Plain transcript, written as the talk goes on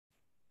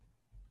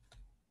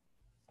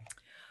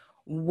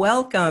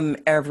Welcome,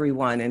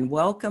 everyone, and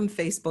welcome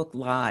Facebook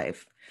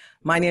Live.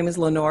 My name is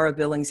Lenora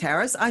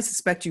Billings-Harris. I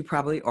suspect you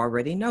probably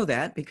already know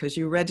that because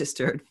you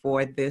registered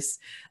for this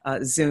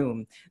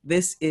Zoom.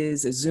 This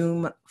is a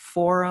Zoom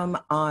forum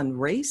on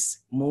race,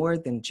 more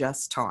than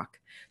just talk.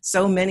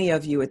 So many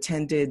of you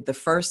attended the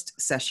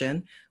first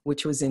session,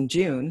 which was in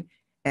June,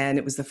 and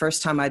it was the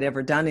first time I'd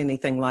ever done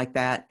anything like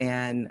that.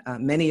 And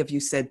many of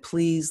you said,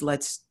 please,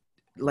 let's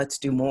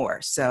do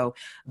more. So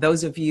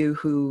those of you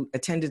who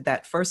attended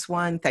that first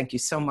one, thank you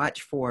so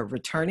much for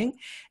returning,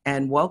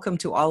 and welcome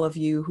to all of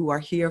you who are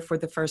here for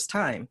the first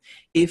time.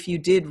 If you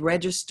did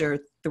register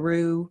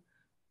through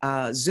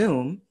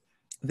Zoom,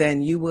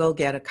 then you will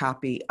get a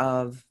copy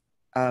of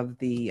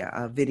the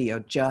video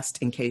just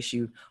in case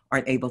you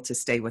aren't able to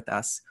stay with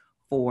us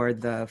for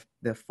the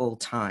full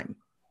time.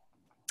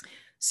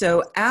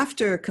 So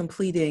after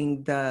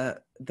completing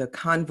the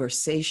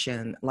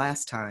conversation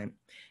last time,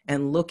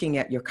 and looking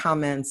at your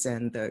comments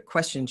and the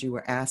questions you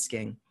were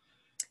asking,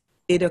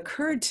 it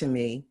occurred to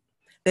me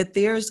that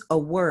there's a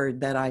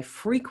word that I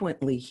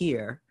frequently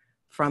hear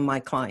from my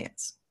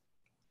clients.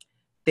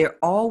 They're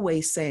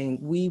always saying,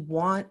 we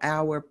want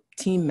our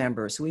team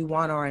members, we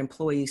want our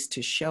employees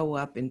to show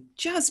up and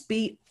just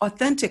be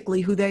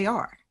authentically who they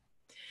are.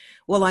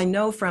 Well, I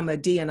know from a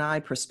D&I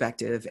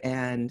perspective,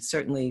 and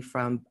certainly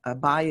from a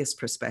bias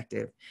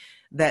perspective,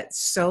 that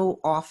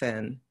so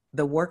often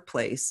the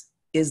workplace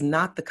is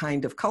not the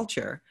kind of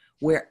culture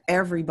where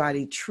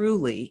everybody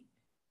truly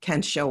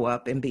can show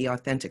up and be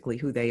authentically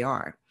who they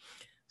are.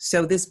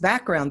 So this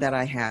background that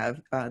I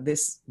have,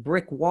 this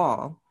brick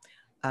wall,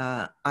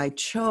 I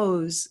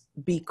chose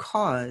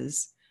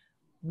because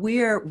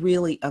we're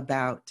really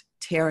about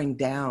tearing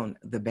down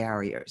the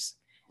barriers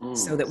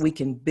so that we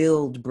can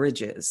build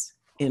bridges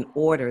in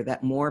order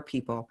that more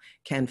people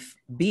can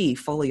be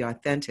fully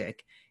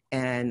authentic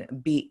and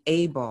be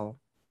able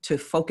to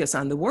focus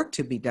on the work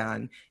to be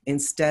done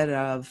instead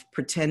of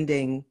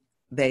pretending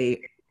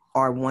they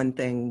are one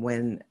thing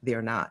when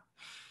they're not.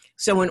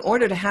 So in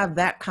order to have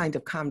that kind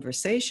of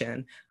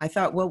conversation, I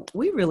thought, well,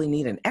 we really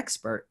need an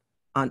expert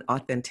on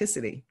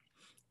authenticity.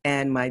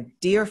 And my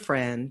dear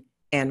friend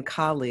and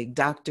colleague,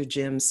 Dr.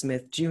 Jim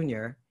Smith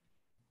Jr.,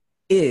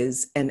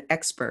 is an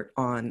expert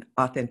on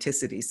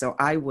authenticity. So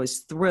I was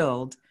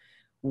thrilled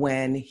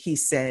when he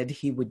said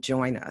he would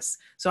join us.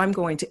 So I'm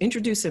going to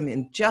introduce him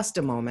in just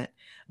a moment.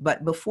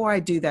 But before I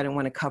do that, I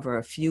want to cover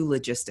a few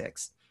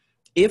logistics.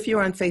 If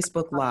you're on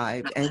Facebook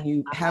Live and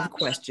you have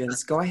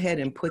questions, go ahead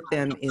and put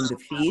them in the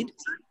feed,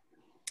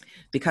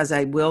 because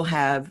I will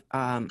have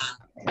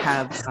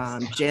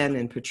Jen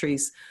and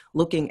Patrice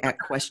looking at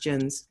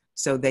questions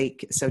so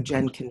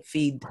Jen can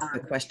feed the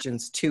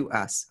questions to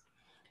us.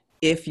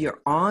 If you're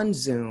on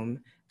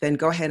Zoom, then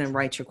go ahead and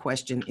write your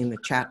question in the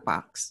chat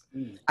box.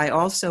 I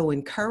also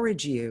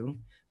encourage you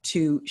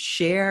to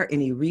share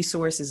any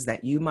resources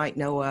that you might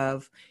know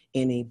of,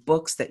 any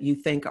books that you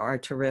think are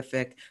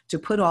terrific, to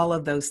put all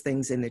of those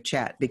things in the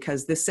chat,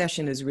 because this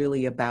session is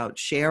really about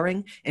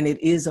sharing, and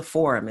it is a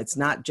forum. It's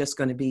not just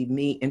going to be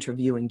me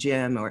interviewing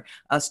Jim or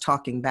us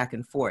talking back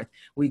and forth.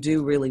 We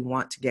do really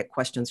want to get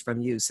questions from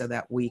you so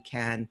that we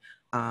can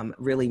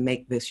really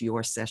make this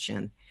your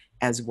session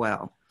as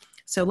well.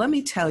 So let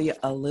me tell you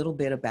a little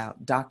bit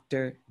about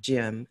Dr.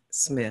 Jim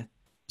Smith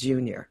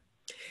Jr.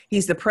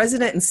 He's the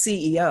president and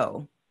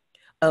CEO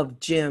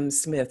of Jim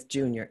Smith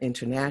Jr.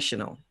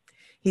 International.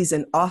 He's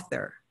an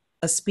author,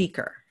 a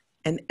speaker,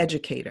 an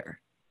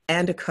educator,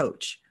 and a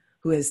coach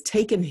who has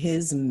taken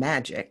his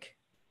magic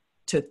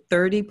to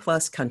 30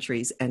 plus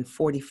countries and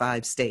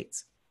 45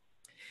 states.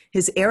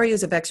 His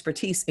areas of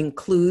expertise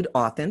include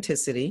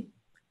authenticity,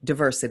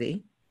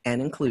 diversity,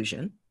 and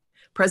inclusion,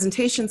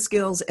 presentation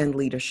skills, and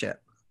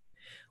leadership.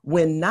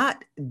 When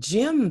not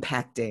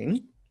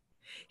Jim-pacting,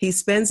 he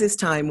spends his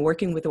time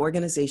working with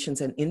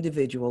organizations and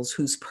individuals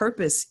whose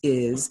purpose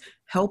is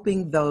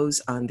helping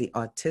those on the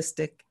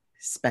autistic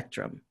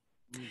spectrum.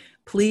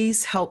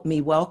 Please help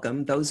me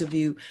welcome those of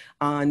you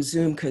on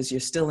Zoom, because you're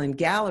still in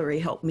gallery.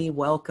 Help me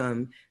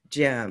welcome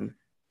Jim.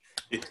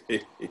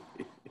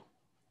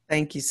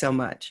 Thank you so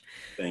much.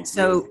 Thank you.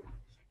 So,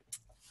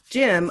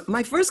 Jim,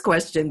 my first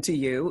question to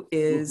you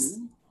is,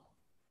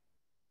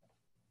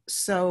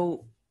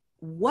 so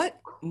what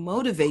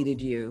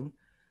motivated you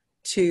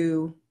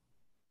to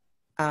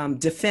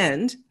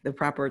defend, the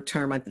proper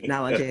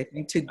terminology,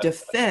 to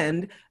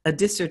defend a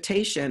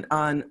dissertation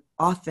on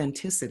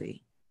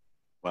authenticity?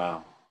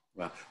 Wow.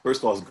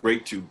 First of all, it's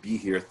great to be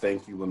here.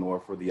 Thank you, Lenora,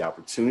 for the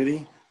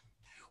opportunity.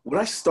 When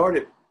I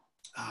started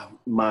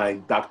my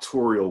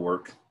doctoral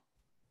work,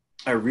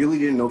 I really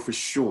didn't know for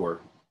sure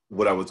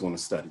what I was going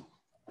to study,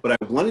 but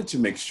I wanted to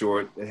make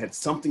sure it had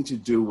something to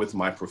do with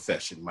my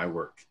profession, my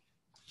work.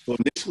 So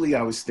initially,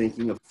 I was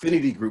thinking of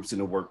affinity groups in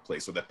the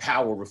workplace, or the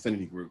power of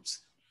affinity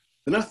groups.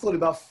 Then I thought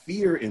about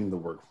fear in the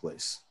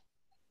workplace.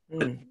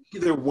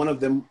 Either one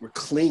of them were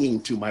clinging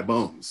to my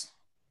bones.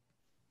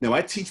 Now,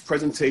 I teach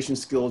presentation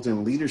skills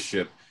and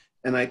leadership,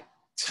 and I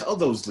tell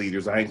those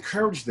leaders, I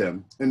encourage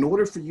them, in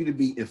order for you to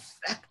be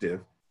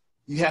effective,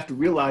 you have to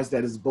realize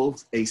that it's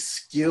both a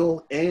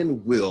skill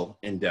and will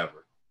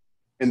endeavor,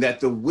 and that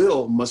the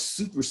will must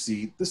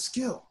supersede the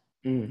skill.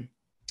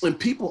 And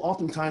people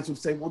oftentimes would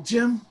say, well,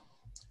 Jim,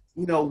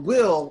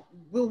 will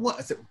what?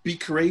 I said, be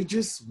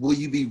courageous. Will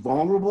you be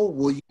vulnerable?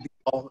 Will you be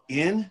all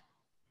in?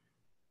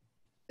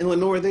 And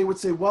Lenora, they would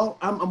say, well,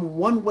 I'm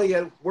one way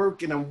at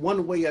work and I'm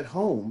one way at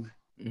home.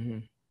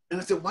 And I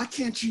said, why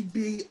can't you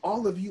be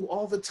all of you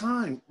all the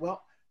time?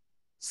 Well,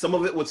 some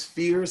of it was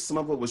fear, some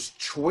of it was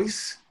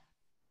choice,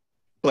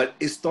 but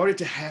it started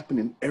to happen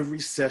in every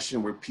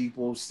session where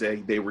people say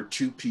they were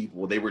two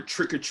people. They were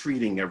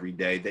trick-or-treating every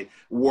day. They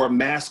wore a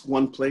mask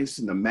one place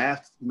and a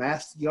mask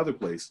the other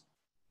place.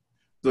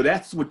 So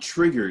that's what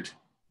triggered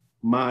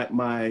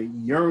my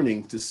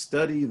yearning to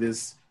study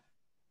this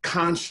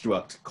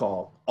construct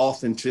called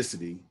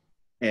authenticity.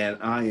 And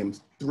I am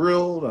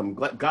thrilled. I'm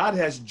glad God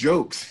has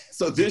jokes.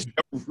 So this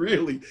is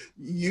really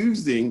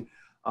using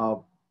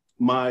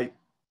my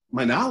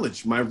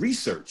knowledge, my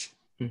research,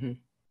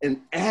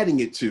 and adding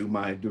it to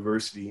my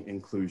diversity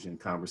inclusion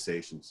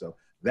conversation. So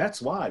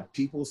that's why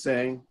people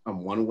saying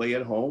I'm one way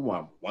at home, or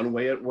I'm one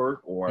way at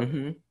work, or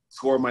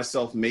score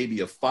myself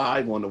maybe a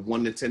 5 on the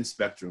 1 to 10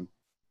 spectrum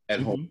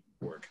at home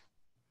work.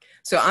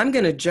 So I'm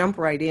going to jump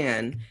right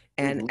in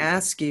and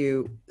ask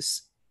you,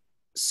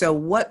 so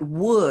what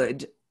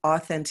would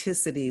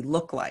authenticity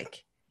look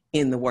like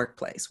in the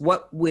workplace?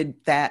 What would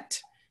that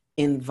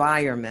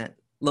environment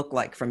look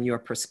like from your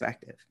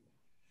perspective?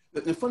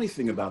 The funny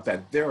thing about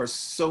that, there are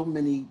so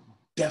many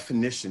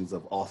definitions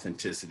of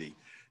authenticity.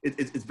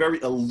 It's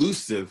very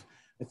elusive.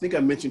 I think I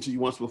mentioned to you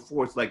once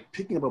before, it's like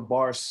picking up a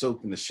bar of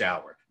soap in the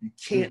shower. You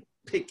can't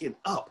pick it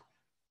up.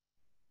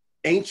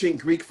 Ancient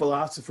Greek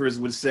philosophers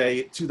would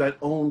say, to thy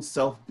own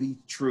self be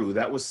true.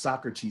 That was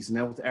Socrates, and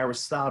that was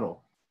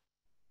Aristotle.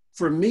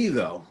 For me,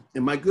 though,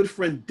 and my good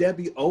friend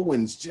Debbie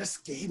Owens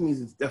just gave me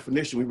this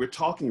definition. We were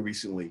talking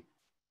recently.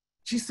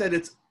 She said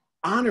it's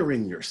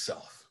honoring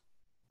yourself.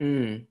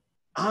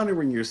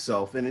 Honoring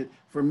yourself. And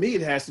for me,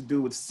 it has to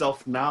do with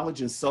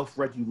self-knowledge and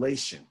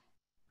self-regulation.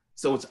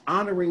 So it's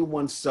honoring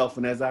oneself.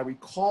 And as I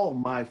recall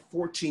my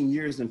 14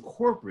 years in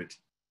corporate,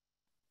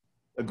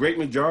 a great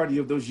majority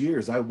of those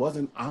years, I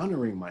wasn't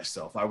honoring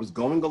myself. I was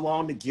going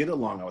along to get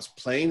along. I was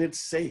playing it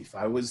safe.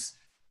 I was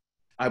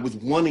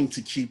wanting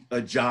to keep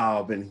a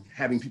job and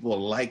having people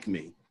like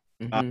me.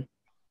 I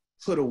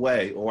put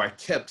away, or I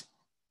kept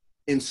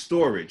in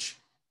storage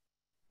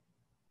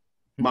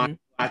my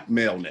Black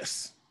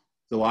maleness.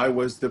 So I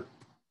was the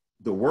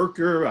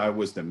worker, I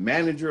was the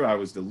manager, I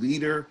was the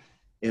leader.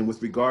 And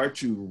with regard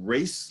to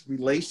race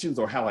relations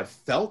or how I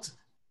felt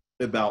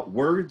about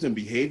words and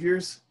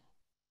behaviors,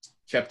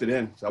 kept it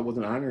in. So I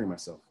wasn't honoring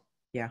myself.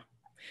 Yeah.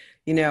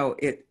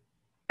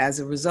 As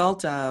a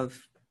result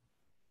of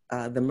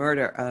the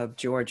murder of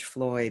George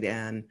Floyd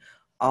and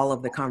all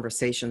of the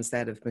conversations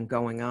that have been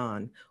going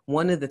on,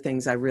 one of the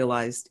things I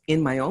realized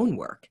in my own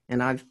work,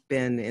 and I've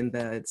been in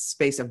the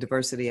space of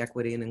diversity,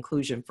 equity, and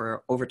inclusion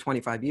for over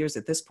 25 years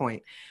at this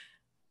point,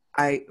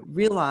 I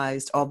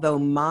realized, although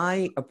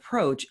my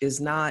approach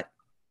is not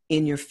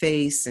in your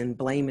face and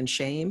blame and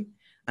shame,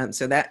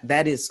 so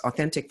that is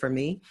authentic for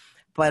me,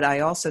 but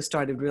I also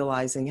started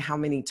realizing how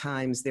many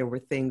times there were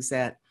things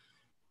that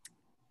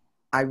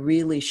I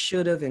really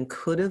should have and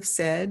could have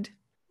said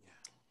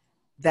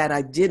that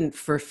I didn't,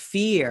 for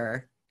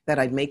fear that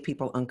I'd make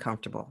people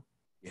uncomfortable.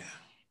 Yeah.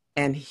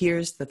 And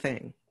here's the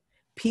thing.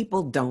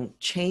 People don't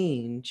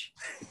change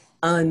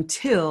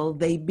until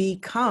they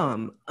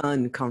become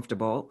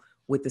uncomfortable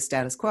with the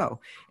status quo.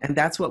 And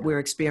that's what we're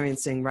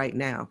experiencing right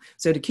now.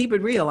 So to keep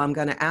it real, I'm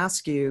going to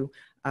ask you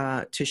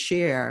to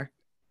share.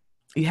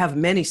 You have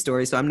many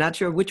stories, so I'm not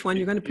sure which one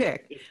you're going to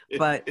pick,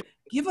 but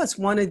give us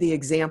one of the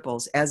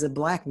examples as a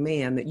Black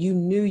man that you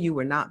knew you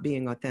were not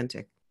being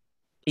authentic,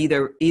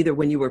 either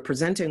when you were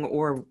presenting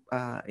or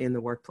in the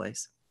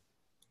workplace.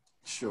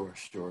 Sure.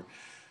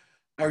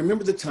 I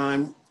remember the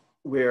time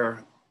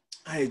where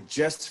I had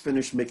just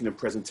finished making a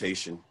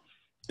presentation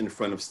in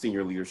front of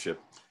senior leadership.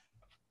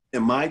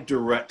 And my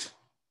direct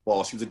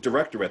boss, she was a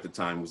director at the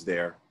time, was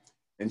there.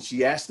 And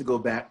she asked to go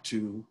back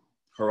to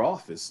her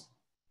office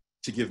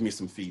to give me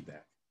some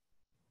feedback.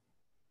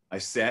 I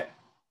sat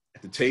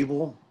at the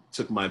table,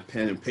 took my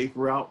pen and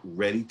paper out,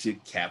 ready to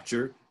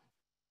capture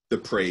the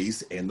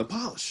praise and the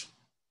polish.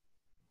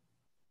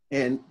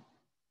 And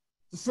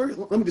first,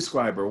 let me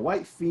describe her.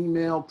 White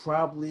female,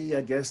 probably,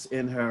 I guess,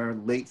 in her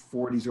late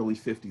 40s, early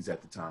 50s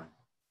at the time.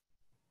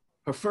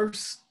 Her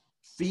first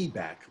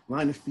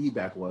line of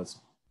feedback was,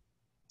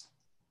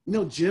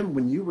 Jim,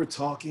 when you were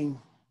talking,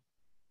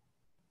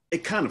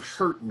 it kind of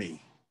hurt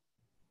me.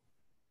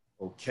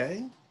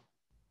 Okay?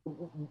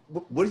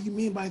 What do you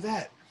mean by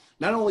that?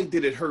 Not only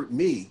did it hurt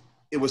me,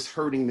 it was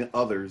hurting the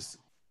others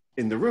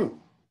in the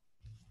room.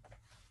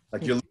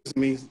 Like, you're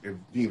listening to me, you're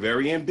being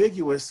very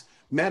ambiguous.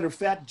 Matter of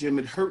fact, Jim,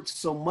 it hurt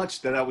so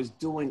much that I was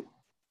doing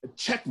a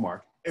check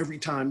mark every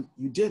time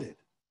you did it.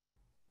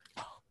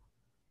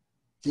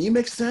 Can you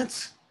make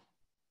sense?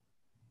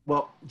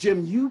 Well,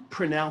 Jim, you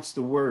pronounce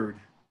the word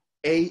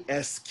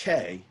ASK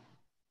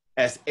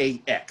as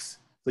AX.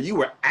 So you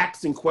were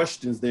asking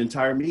questions the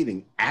entire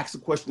meeting. Ask a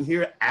question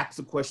here, ask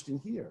a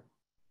question here.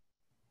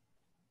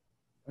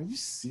 Are you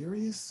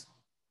serious?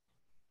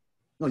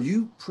 No,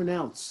 you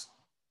pronounce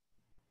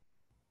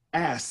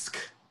ask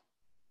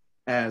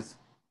as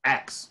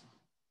ax.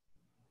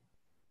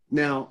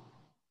 Now,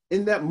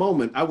 in that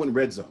moment, I went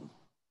red zone.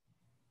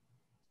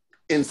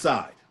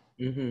 Inside.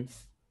 Mm-hmm.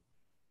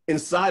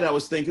 Inside, I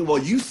was thinking, well,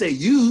 you say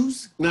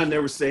use, and I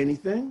never say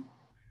anything.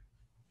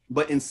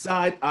 But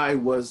inside, I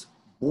was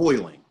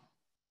boiling.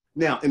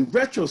 Now, in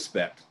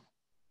retrospect,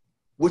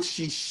 what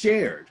she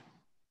shared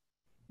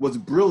was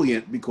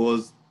brilliant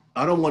because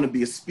I don't want to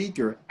be a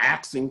speaker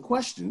asking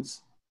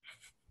questions,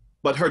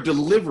 but her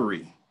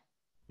delivery,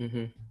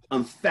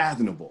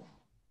 unfathomable.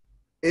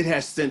 It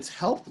has since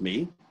helped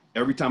me.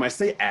 Every time I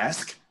say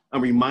ask,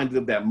 I'm reminded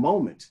of that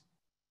moment.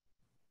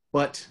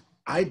 But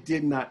I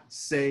did not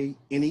say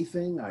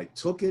anything. I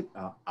took it.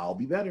 I'll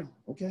be better.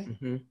 Okay.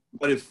 Mm-hmm.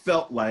 But it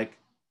felt like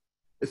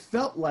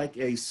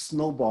a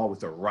snowball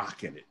with a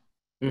rock in it.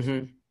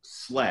 Mm-hmm.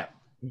 Slap.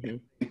 Mm-hmm.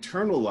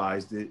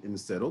 Internalized it and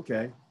said,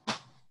 okay,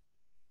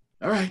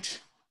 all right.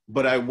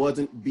 But I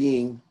wasn't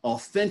being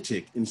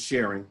authentic in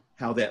sharing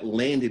how that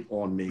landed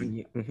on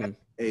me, as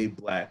a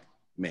Black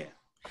man.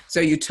 So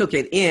you took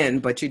it in,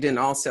 but you didn't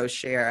also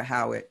share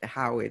how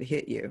it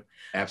hit you.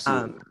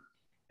 Absolutely.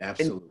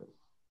 Absolutely.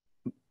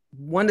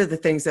 One of the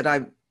things that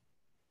I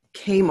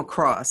came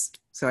across,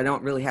 so I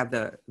don't really have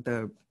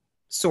the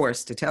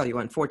source to tell you,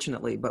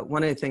 unfortunately, but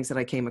one of the things that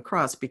I came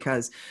across,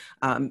 because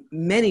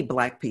many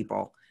Black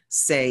people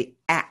say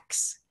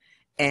axe,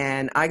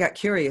 and I got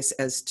curious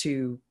as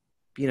to,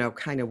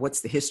 kind of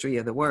what's the history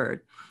of the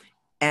word.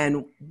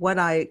 And what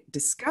I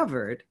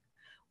discovered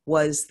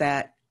was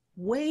that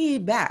way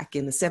back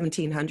in the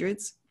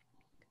 1700s,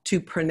 to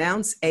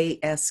pronounce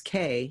ASK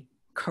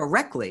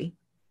correctly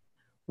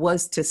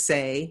was to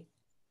say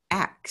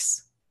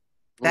axe.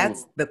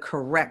 That's the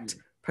correct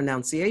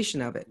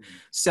pronunciation of it.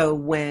 So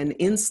when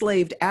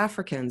enslaved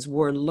Africans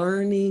were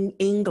learning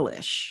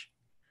English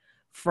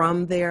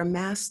from their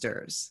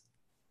masters,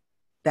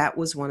 that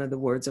was one of the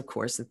words, of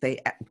course,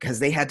 that because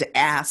they had to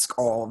ask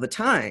all the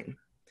time,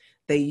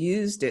 they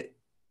used it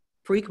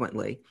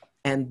frequently,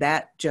 and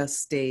that just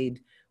stayed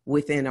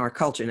within our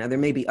culture. Now, there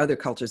may be other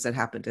cultures that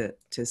happen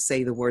to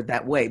say the word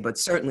that way, but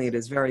certainly it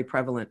is very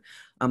prevalent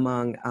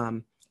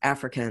among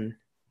African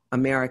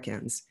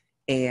Americans.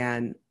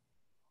 And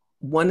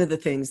one of the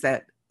things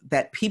that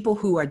people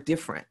who are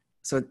different,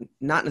 so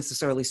not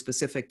necessarily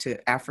specific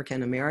to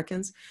African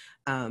Americans,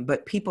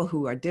 but people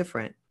who are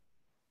different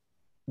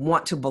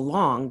want to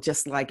belong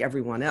just like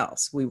everyone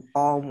else. We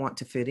all want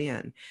to fit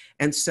in.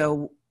 And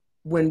so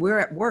when we're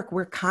at work,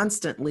 we're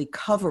constantly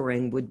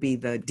covering, would be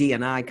the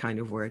D&I kind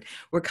of word.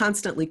 We're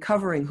constantly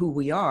covering who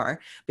we are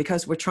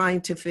because we're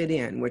trying to fit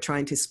in. We're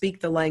trying to speak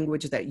the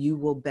language that you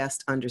will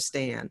best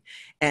understand.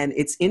 And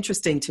it's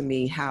interesting to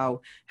me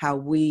how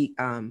we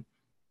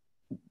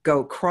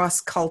go cross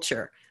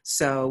culture.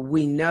 So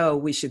we know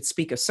we should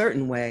speak a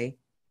certain way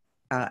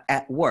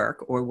at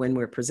work or when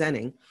we're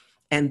presenting.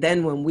 And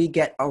then when we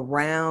get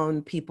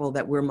around people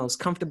that we're most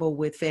comfortable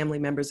with, family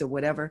members or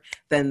whatever,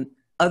 then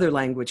other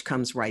language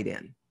comes right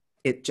in.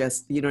 It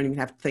just, you don't even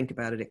have to think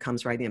about it. It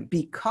comes right in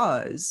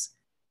because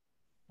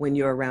when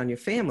you're around your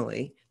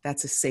family,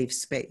 that's a safe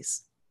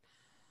space.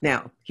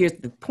 Now, here's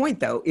the point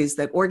though, is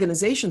that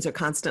organizations are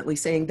constantly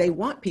saying they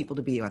want people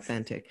to be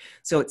authentic.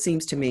 So it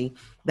seems to me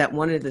that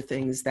one of the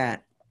things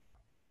that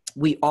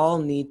we all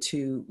need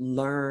to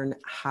learn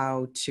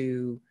how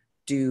to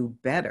do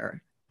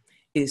better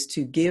is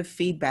to give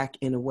feedback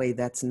in a way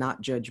that's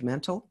not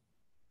judgmental.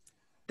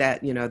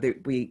 That,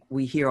 that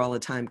we hear all the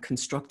time,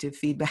 constructive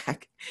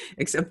feedback,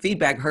 except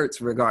feedback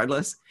hurts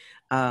regardless.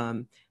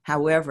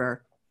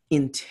 However,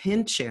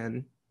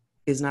 intention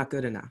is not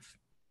good enough.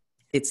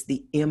 It's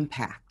the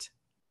impact.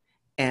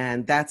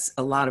 And that's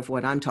a lot of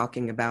what I'm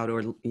talking about,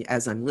 or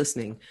as I'm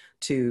listening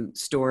to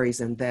stories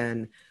and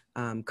then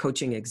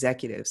coaching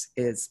executives,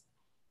 is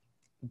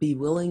be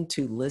willing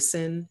to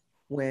listen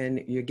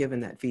when you're given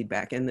that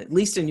feedback. And at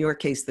least in your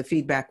case, the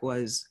feedback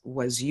was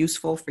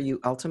useful for you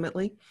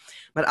ultimately.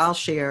 But I'll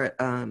share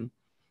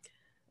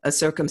a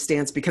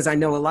circumstance because I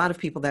know a lot of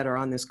people that are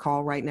on this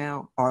call right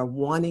now are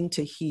wanting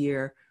to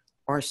hear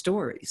our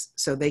stories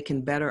so they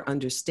can better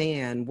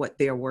understand what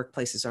their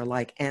workplaces are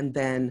like and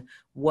then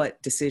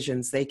what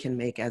decisions they can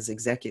make as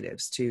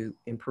executives to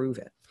improve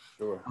it.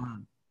 Sure.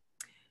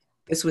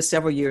 This was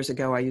several years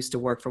ago. I used to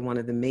work for one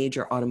of the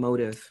major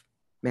automotive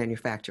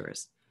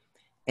manufacturers.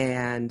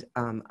 And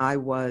I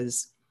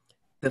was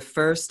the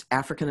first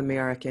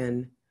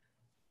African-American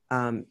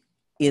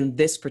in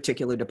this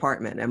particular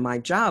department. And my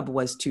job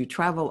was to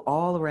travel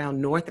all around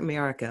North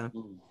America.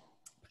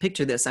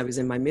 Picture this, I was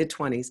in my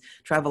mid-20s,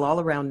 travel all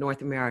around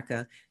North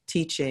America,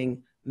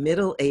 teaching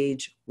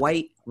middle-aged,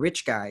 white,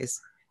 rich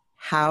guys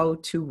how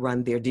to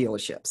run their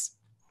dealerships.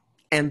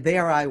 And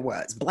there I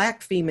was,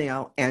 Black,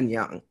 female, and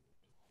young.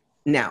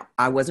 Now,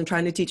 I wasn't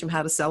trying to teach them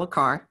how to sell a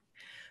car,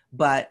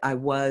 but I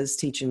was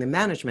teaching the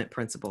management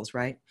principles,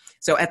 right?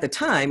 So at the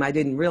time, I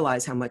didn't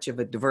realize how much of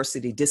a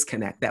diversity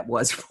disconnect that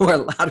was for a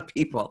lot of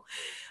people.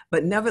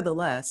 But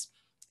nevertheless,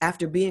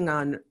 after being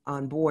on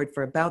board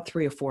for about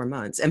 3 or 4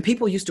 months, and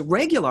people used to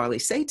regularly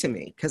say to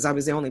me, because I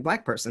was the only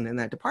Black person in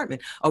that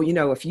department,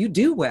 oh, if you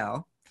do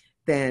well,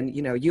 then,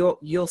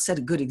 you'll set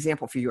a good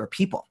example for your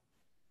people.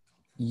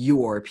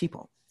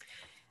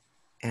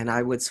 And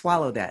I would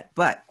swallow that.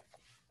 But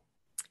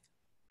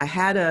I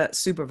had a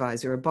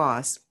supervisor, a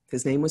boss,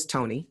 his name was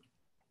Tony.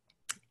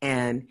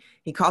 And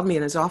he called me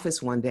in his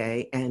office one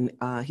day and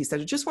he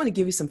said, I just want to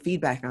give you some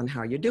feedback on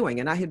how you're doing.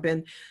 And I had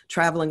been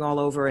traveling all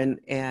over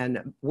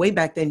and way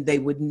back then, they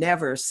would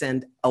never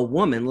send a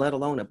woman, let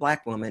alone a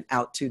Black woman,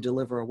 out to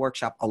deliver a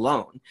workshop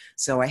alone.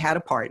 So I had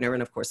a partner,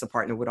 and of course the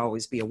partner would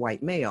always be a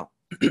white male.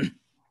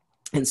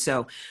 And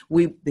so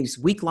these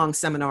week-long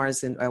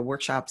seminars and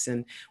workshops,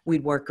 and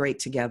we'd work great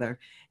together.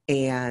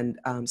 And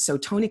so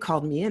Tony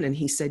called me in and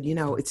he said,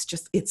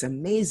 it's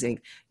amazing.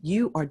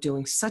 You are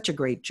doing such a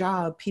great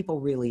job. People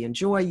really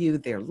enjoy you.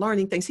 They're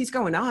learning things. He's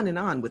going on and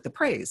on with the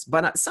praise.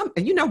 But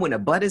when a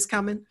but is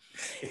coming,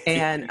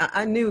 and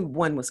I knew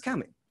one was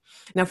coming.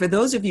 Now, for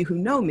those of you who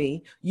know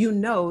me, you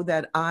know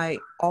that I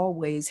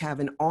always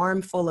have an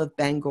armful of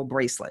bangle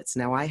bracelets.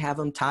 Now, I have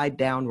them tied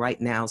down right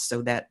now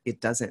so that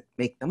it doesn't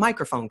make the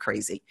microphone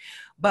crazy.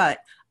 But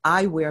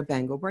I wear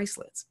bangle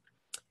bracelets.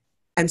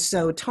 And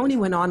so Tony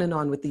went on and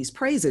on with these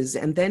praises.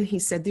 And then he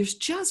said, there's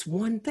just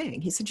one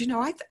thing. He said,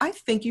 I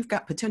think you've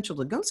got potential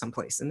to go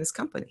someplace in this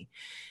company,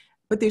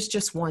 but there's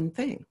just one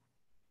thing.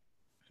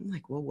 I'm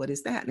like, well, what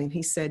is that? And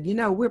he said,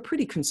 we're a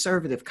pretty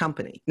conservative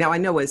company. Now, I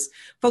know as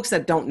folks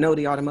that don't know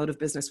the automotive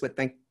business would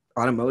think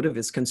automotive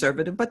is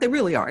conservative, but they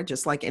really are,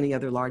 just like any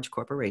other large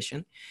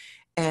corporation.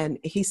 And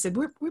he said,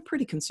 we're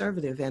pretty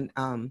conservative. And,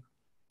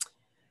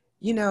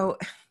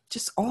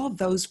 just all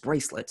those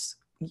bracelets,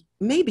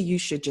 maybe you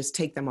should just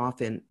take them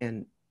off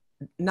and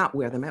not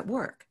wear them at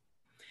work.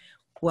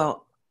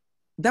 Well,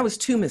 that was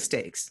 2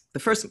 mistakes.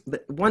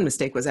 One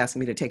mistake was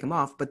asking me to take them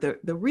off, but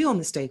the real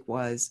mistake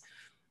was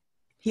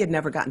he had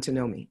never gotten to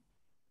know me.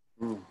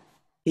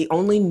 He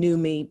only knew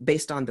me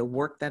based on the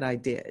work that I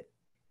did.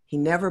 He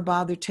never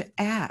bothered to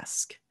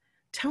ask,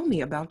 tell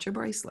me about your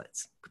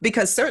bracelets,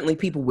 because certainly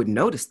people would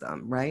notice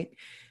them, right?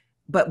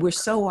 But we're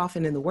so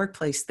often in the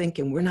workplace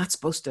thinking we're not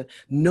supposed to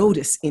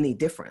notice any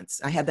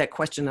difference. I had that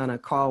question on a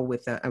call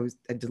with,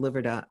 I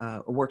delivered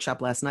a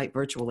workshop last night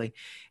virtually.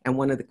 And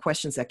one of the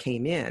questions that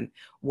came in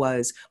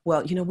was,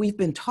 well, we've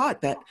been taught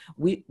that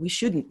we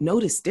shouldn't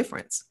notice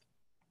difference.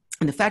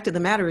 And the fact of the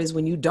matter is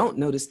when you don't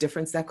notice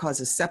difference, that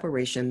causes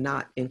separation,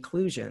 not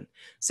inclusion.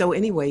 So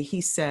anyway,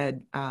 he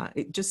said,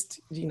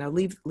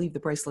 leave the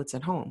bracelets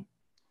at home.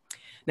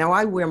 Now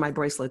I wear my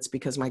bracelets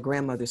because my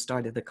grandmother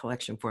started the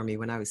collection for me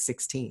when I was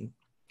 16.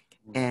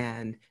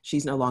 And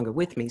she's no longer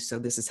with me. So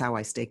this is how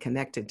I stay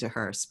connected to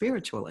her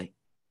spiritually.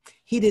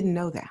 He didn't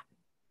know that.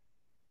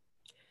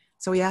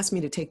 So he asked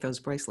me to take those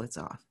bracelets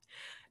off.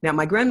 Now,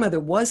 my grandmother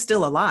was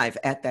still alive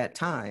at that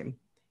time.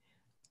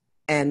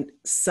 And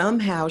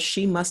somehow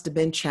she must have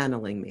been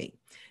channeling me,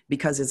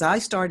 because as I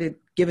started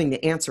giving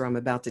the answer I'm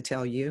about to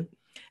tell you,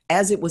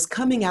 as it was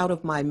coming out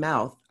of my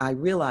mouth, I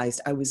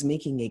realized I was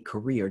making a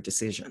career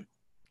decision.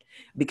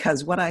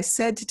 Because what I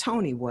said to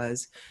Tony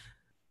was,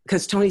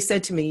 because Tony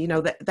said to me,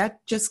 that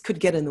just could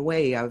get in the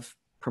way of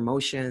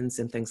promotions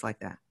and things like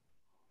that.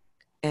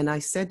 And I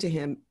said to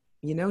him,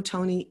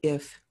 Tony,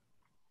 if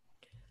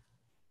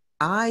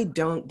I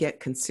don't get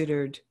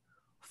considered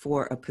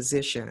for a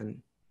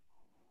position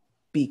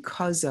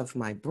because of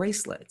my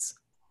bracelets,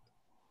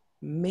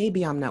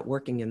 maybe I'm not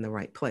working in the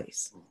right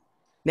place.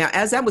 Now,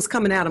 as that was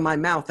coming out of my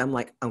mouth, I'm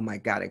like, oh my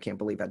God, I can't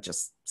believe I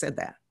just said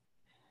that.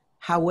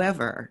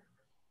 However,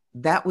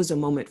 that was a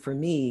moment for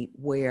me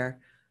where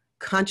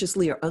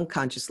consciously or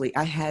unconsciously,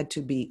 I had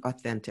to be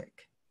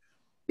authentic,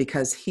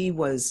 because he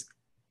was,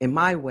 in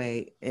my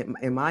way,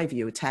 in my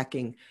view,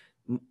 attacking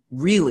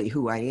really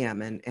who I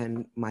am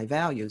and my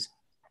values.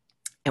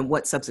 And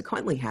what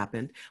subsequently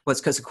happened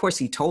was, because of course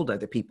he told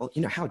other people,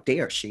 how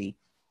dare she,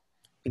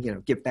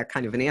 give that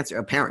kind of an answer.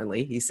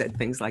 Apparently he said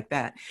things like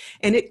that,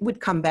 and it would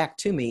come back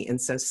to me.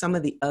 And so some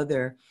of the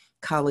other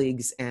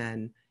colleagues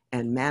and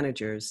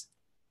managers,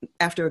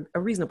 after a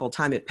reasonable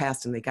time had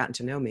passed and they gotten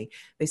to know me,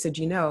 they said,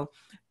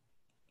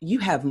 you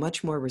have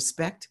much more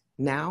respect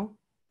now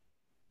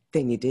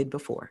than you did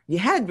before. You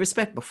had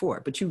respect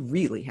before, but you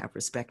really have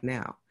respect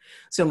now.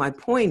 So my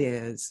point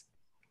is,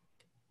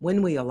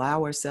 when we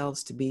allow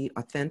ourselves to be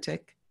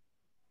authentic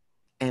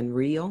and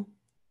real,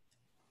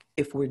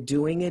 if we're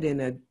doing it in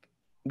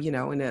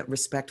a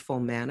respectful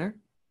manner,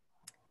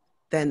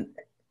 then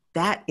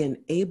that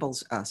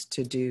enables us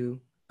to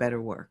do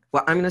better work.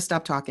 Well, I'm going to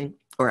stop talking,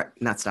 or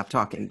not stop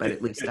talking, but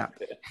at least stop.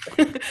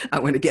 I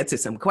want to get to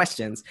some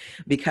questions,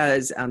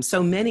 because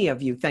so many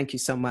of you, thank you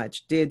so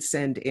much, did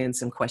send in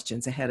some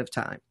questions ahead of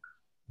time.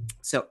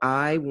 So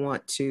I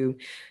want to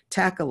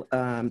tackle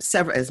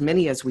as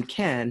many as we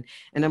can,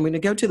 and I'm going to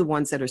go to the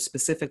ones that are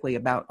specifically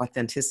about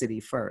authenticity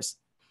first.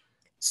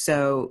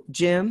 So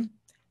Jim,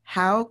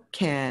 How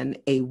can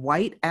a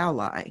white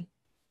ally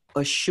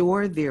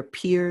assure their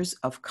peers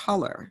of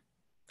color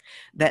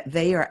that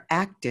they are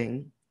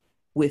acting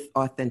with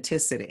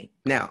authenticity?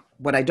 Now,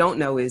 what I don't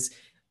know is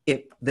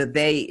if the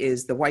they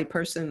is the white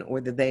person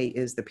or the they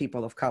is the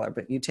people of color,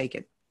 but you take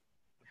it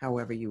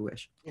however you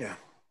wish. Yeah.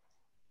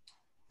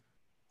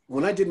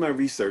 When I did my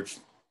research,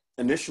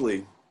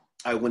 initially,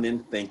 I went in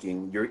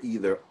thinking you're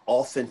either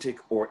authentic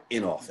or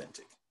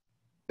inauthentic,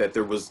 that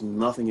there was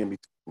nothing in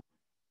between.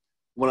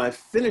 When I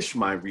finished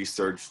my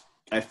research,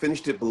 I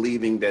finished it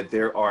believing that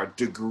there are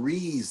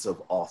degrees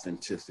of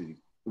authenticity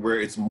where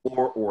it's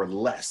more or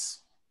less.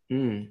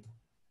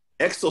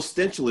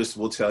 Existentialists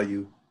will tell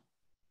you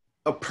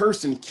a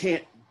person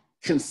can't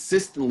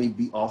consistently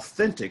be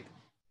authentic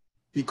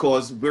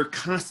because we're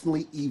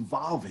constantly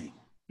evolving.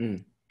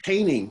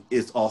 Painting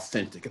is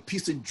authentic. A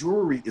piece of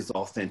jewelry is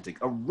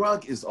authentic. A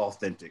rug is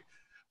authentic.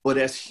 But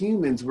as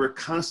humans, we're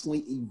constantly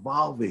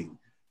evolving.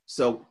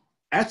 So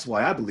that's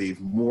why I believe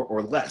more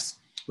or less.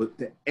 But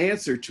the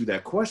answer to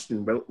that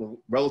question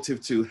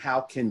relative to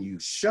how can you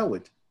show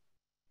it,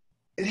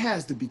 it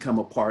has to become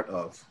a part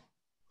of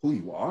who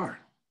you are.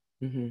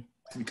 To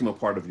become a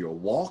part of your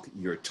walk,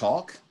 your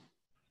talk.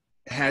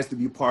 It has to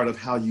be part of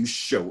how you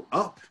show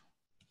up,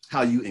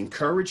 how you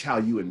encourage, how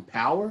you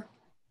empower.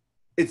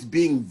 It's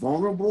being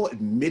vulnerable,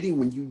 admitting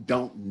when you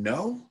don't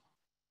know.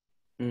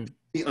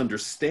 You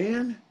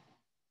understand.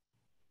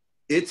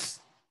 It's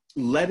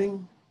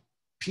letting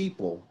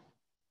people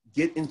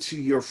get into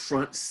your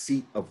front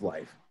seat of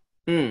life.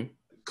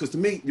 Because to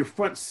me, your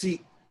front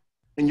seat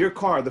in your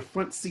car, the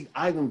front seat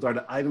items are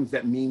the items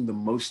that mean the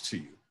most to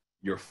you.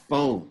 Your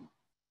phone,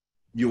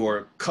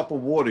 your cup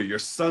of water, your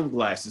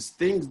sunglasses,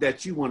 things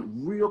that you want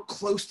real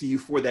close to you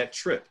for that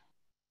trip.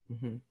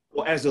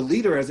 Well, as a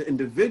leader, as an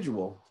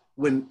individual,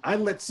 when I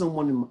let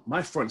someone in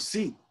my front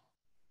seat,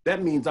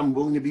 that means I'm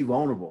willing to be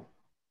vulnerable.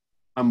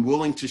 I'm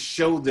willing to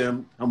show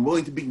them, I'm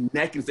willing to be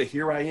naked and say,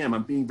 here I am.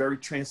 I'm being very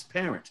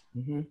transparent.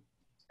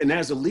 And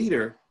as a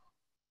leader,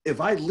 if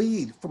I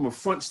lead from a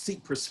front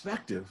seat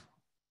perspective,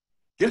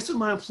 guess what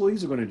my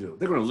employees are going to do?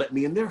 They're going to let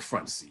me in their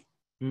front seat.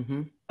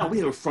 Now we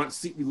have a front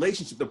seat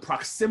relationship. The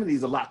proximity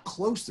is a lot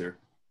closer,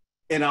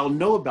 and I'll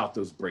know about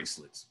those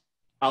bracelets.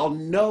 I'll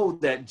know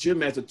that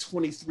Jim, as a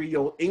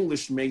 23-year-old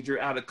English major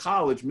out of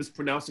college,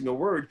 mispronouncing a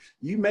word,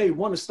 you may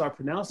want to start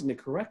pronouncing it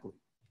correctly.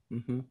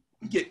 When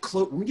we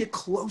get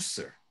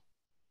closer,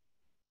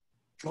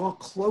 draw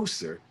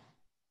closer,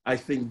 I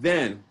think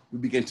then we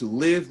begin to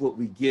live what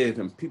we give,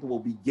 and people will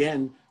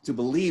begin to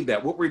believe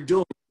that what we're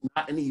doing is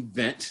not an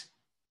event,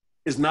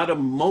 is not a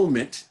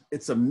moment,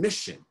 it's a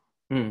mission.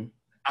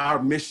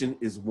 Our mission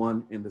is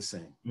one and the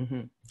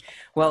same.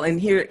 Well,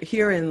 and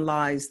herein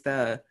lies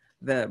the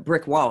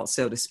brick wall,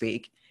 so to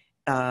speak,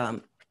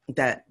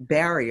 that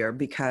barrier,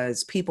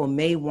 because people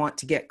may want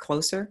to get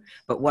closer,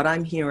 but what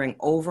I'm hearing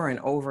over and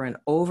over and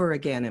over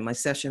again in my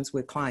sessions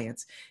with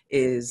clients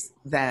is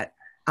that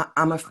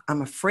I'm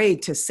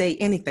afraid to say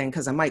anything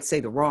because I might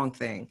say the wrong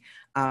thing.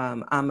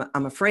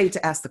 I'm afraid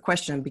to ask the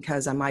question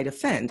because I might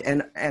offend.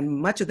 And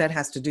much of that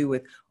has to do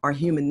with our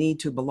human need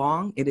to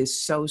belong. It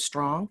is so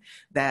strong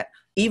that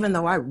even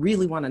though I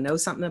really want to know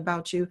something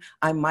about you,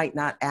 I might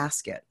not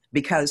ask it,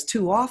 because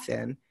too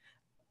often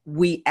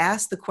we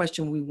ask the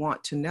question we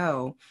want to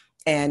know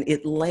and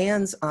it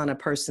lands on a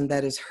person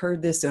that has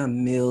heard this a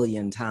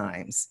million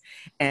times.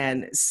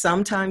 And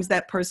sometimes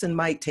that person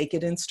might take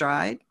it in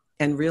stride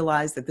and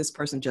realize that this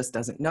person just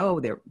doesn't know,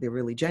 they're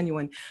really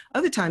genuine.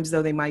 Other times,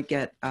 though, they might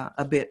get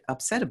a bit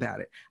upset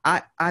about it.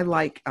 I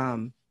like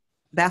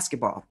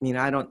basketball. You know,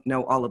 I don't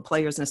know all the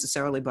players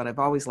necessarily, but I've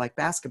always liked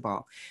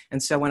basketball.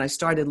 And so when I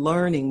started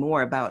learning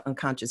more about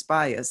unconscious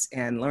bias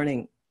and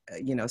learning,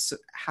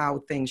 how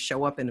things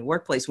show up in the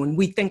workplace when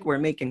we think we're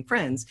making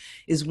friends,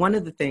 is one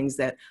of the things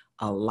that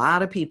a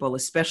lot of people,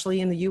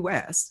 especially in the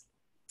US,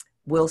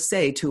 will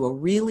say to a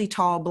really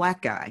tall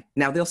Black guy.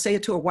 Now they'll say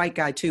it to a white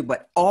guy too,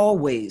 but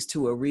always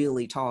to a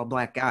really tall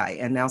Black guy.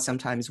 And now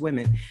sometimes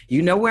women,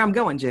 you know where I'm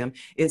going, Jim.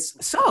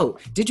 It's, so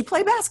did you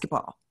play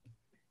basketball?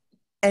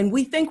 And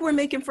we think we're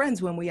making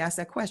friends when we ask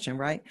that question,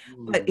 right?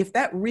 But if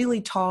that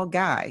really tall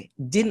guy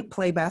didn't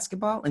play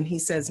basketball and he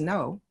says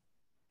no,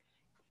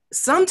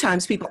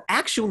 sometimes people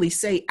actually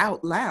say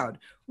out loud,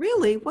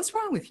 really, what's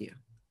wrong with you?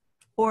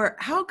 Or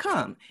how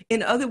come?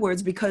 In other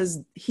words, because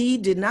he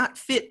did not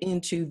fit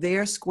into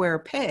their square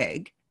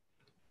peg,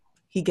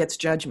 he gets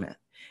judgment.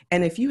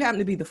 And if you happen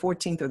to be the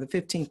 14th or the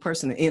 15th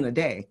person in a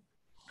day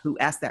who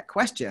asked that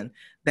question,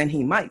 then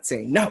he might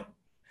say no.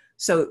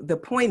 So the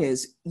point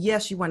is,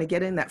 yes, you want to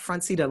get in that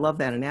front seat. I love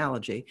that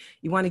analogy.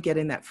 You want to get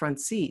in that front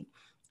seat.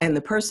 And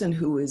the person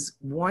who is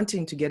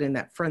wanting to get in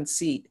that front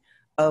seat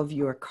of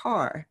your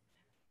car,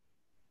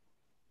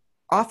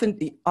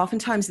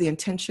 oftentimes the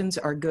intentions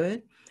are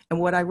good. And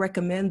what I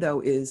recommend,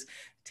 though, is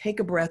take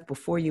a breath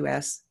before you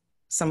ask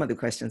some of the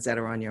questions that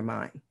are on your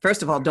mind.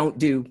 First of all, don't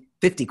do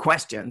 50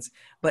 questions,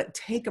 but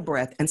take a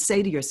breath and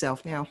say to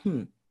yourself now,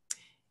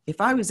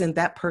 if I was in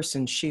that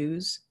person's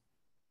shoes,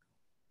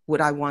 would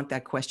I want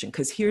that question?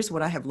 Because here's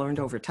what I have learned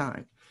over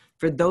time.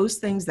 For those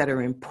things that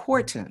are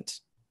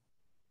important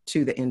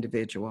to the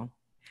individual,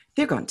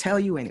 they're going to tell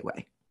you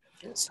anyway.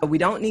 So we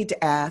don't need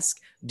to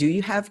ask, do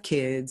you have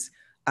kids?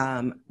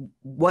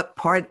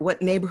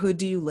 What neighborhood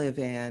do you live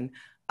in?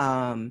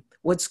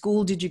 What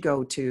school did you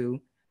go to?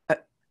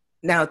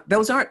 Now,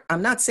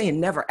 I'm not saying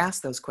never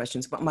ask those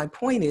questions, but my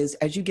point is,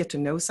 as you get to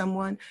know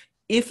someone,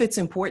 if it's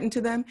important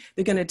to them,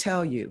 they're going to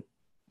tell you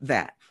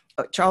that.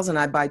 Charles and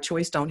I, by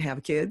choice, don't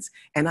have kids.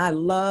 And I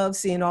love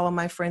seeing all of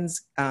my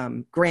friends'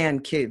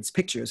 grandkids'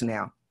 pictures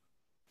now.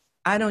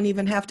 I don't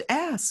even have to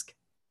ask.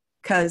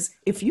 Because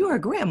if you're a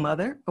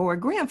grandmother or a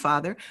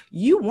grandfather,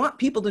 you want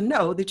people to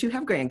know that you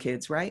have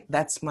grandkids, right?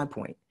 That's my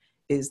point,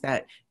 is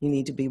that you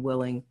need to be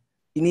willing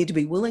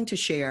to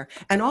share,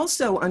 and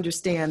also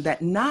understand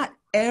that not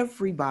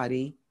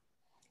everybody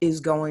is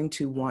going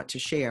to want to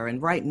share.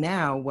 And right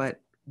now, what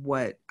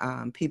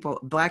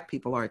Black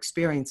people are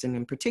experiencing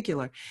in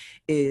particular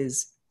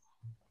is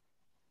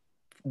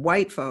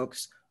white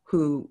folks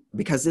who,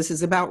 because this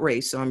is about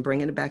race, so I'm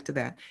bringing it back to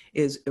that,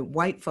 is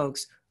white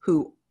folks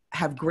who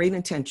have great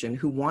intention,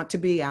 who want to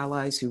be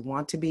allies, who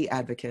want to be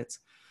advocates,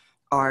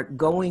 are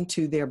going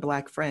to their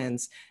Black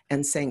friends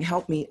and saying,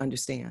 help me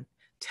understand,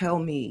 tell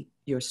me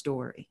your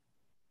story.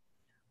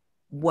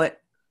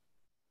 What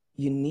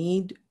you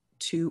need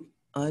to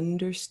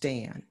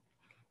understand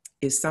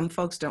is some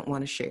folks don't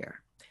want to share.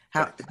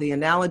 The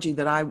analogy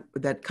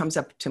that comes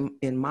up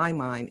in my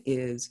mind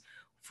is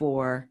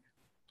for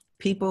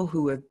people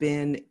who have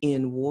been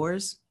in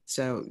wars,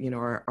 so,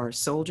 our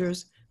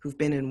soldiers who've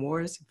been in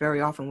wars,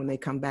 very often when they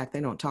come back, they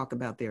don't talk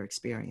about their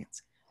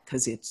experience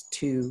because it's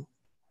too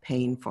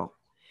painful.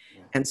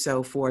 And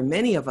so for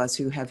many of us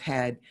who have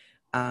had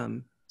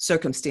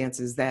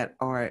circumstances that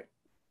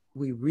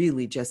we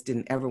really just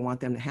didn't ever want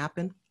them to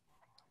happen,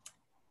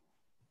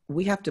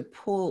 we have to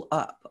pull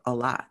up a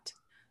lot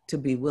to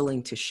be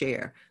willing to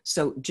share.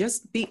 So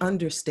just be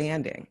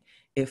understanding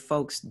if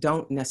folks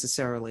don't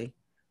necessarily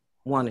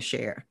want to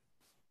share.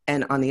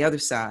 And on the other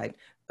side,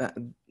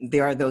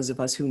 there are those of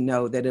us who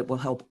know that it will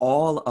help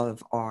all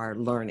of our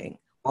learning,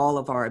 all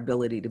of our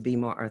ability to be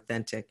more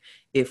authentic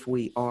if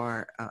we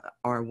are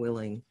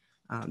willing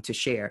to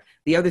share.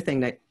 The other thing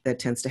that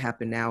tends to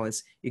happen now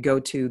is you go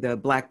to the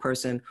Black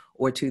person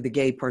or to the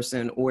gay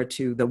person or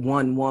to the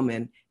one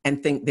woman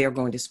and think they're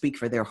going to speak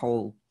for their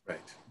whole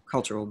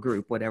cultural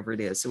group, whatever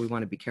it is. So we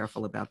want to be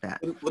careful about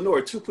that.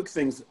 Lenora, two quick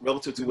things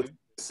relative to what you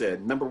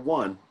said. Number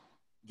one,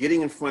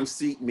 getting in front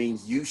seat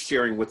means you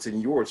sharing what's in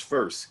yours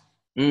first.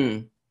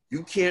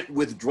 You can't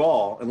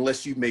withdraw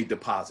unless you've made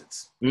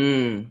deposits.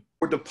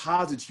 Or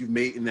deposits you've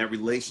made in that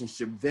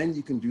relationship, then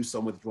you can do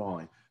some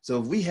withdrawing.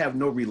 So if we have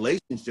no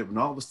relationship and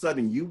all of a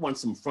sudden you want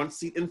some front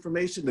seat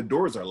information, the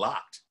doors are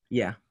locked.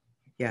 Yeah.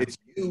 It's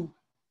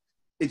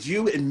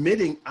you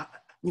admitting,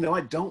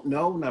 I don't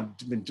know, and I've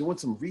been doing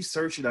some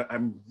research and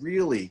I'm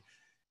really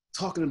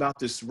talking about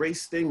this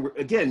race thing.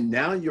 Again,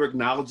 now you're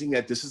acknowledging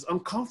that this is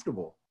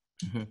uncomfortable.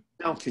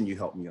 Now can you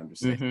help me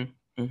understand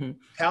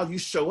how you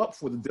show up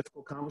for the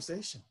difficult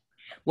conversation?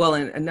 Well,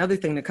 and another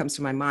thing that comes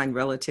to my mind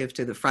relative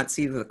to the front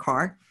seat of the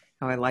car,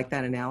 how I like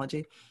that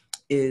analogy,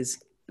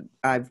 is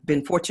I've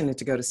been fortunate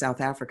to go to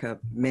South Africa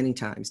many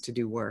times to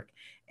do work.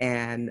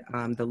 And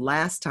the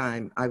last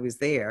time I was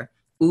there,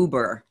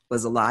 Uber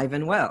was alive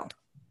and well.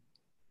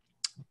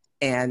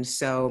 And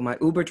so my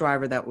Uber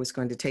driver that was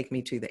going to take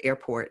me to the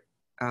airport,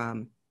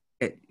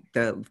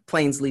 the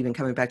planes leaving,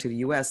 coming back to the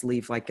US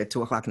leave like at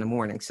 2:00 in the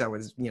morning. So it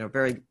was,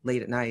 very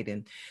late at night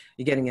and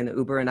you're getting in the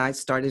Uber, and I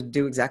started to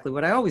do exactly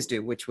what I always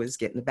do, which was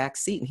get in the back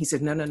seat. And he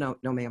said, no,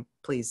 ma'am,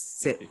 please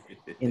sit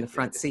in the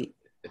front seat,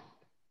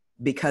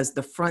 because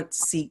the front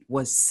seat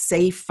was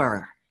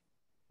safer.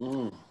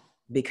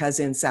 Because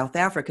in South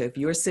Africa, if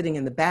you're sitting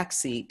in the back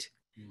seat,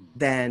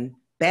 then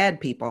bad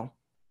people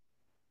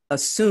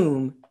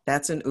assume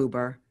that's an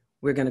Uber.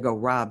 We're going to go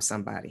rob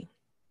somebody.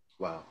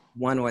 Wow.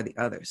 One or the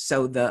other.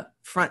 So the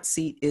front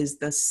seat is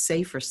the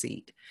safer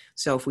seat.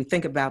 So if we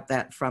think about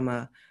that from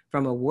a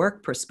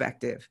work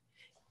perspective,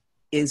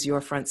 is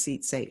your front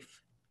seat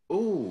safe?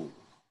 Ooh.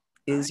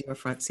 Is your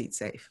front seat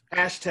safe?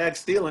 Hashtag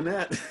stealing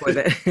that. For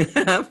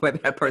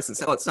that person.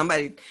 So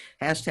somebody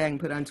hashtag and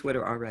put on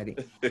Twitter already.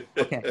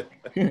 Okay.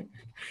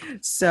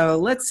 So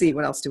let's see,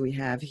 what else do we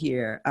have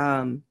here?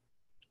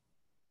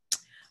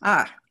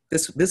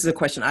 This is a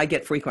question I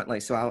get frequently,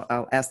 so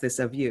I'll ask this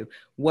of you.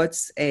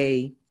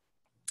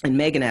 And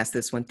Megan asked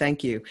this one,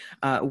 thank you.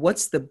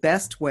 What's the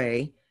best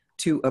way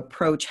to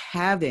approach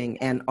having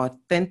an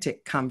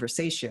authentic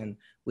conversation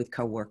with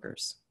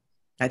coworkers?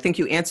 I think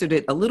you answered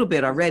it a little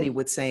bit already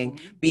with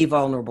saying, be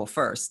vulnerable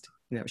first,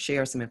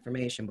 share some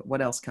information, but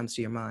what else comes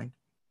to your mind?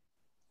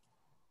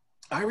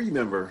 I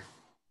remember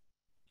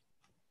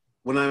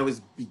when I was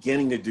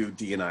beginning to do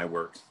D&I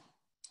work,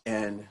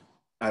 and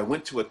I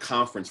went to a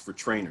conference for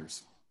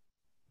trainers,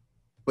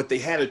 but they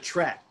had a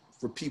track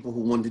for people who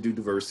wanted to do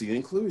diversity and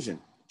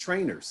inclusion,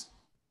 trainers.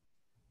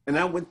 And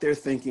I went there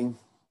thinking,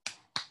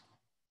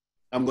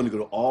 I'm going to go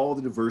to all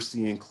the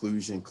diversity and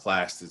inclusion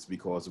classes,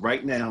 because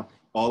right now,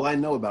 all I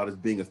know about is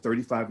being a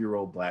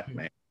 35-year-old Black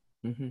man.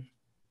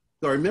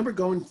 So I remember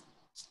going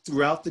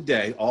throughout the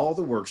day, all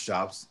the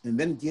workshops, and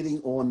then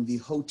getting on the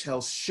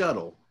hotel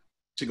shuttle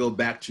to go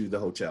back to the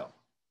hotel.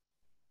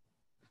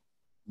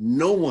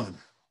 No one,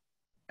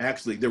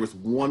 actually, there was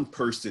one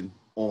person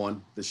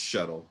on the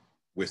shuttle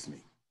with me.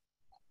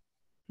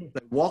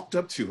 I walked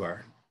up to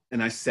her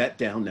and I sat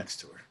down next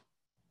to her.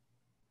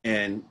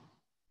 And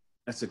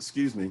I said,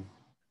 excuse me,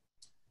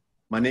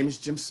 my name is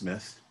Jim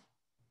Smith.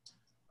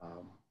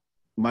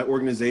 My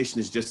organization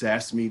has just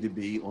asked me to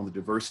be on the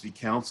Diversity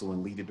Council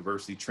and lead the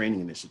diversity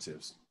training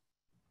initiatives.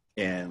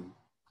 And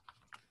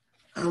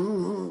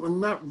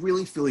I'm not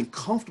really feeling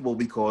comfortable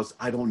because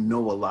I don't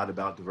know a lot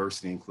about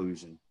diversity and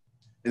inclusion.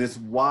 And it's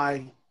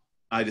why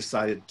I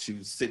decided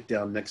to sit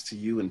down next to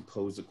you and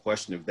pose a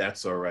question, if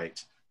that's all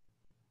right.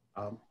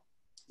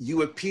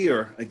 You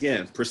appear,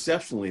 again,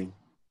 perceptually,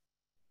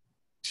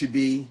 to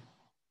be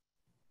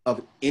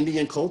of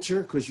Indian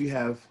culture because you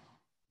have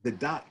the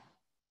dot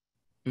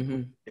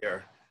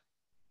there.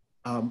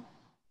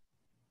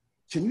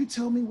 Can you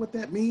tell me what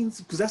that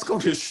means? Because that's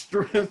going to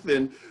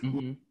strengthen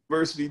my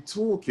diversity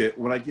toolkit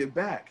when I get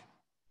back.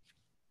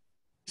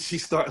 She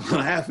started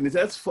laughing.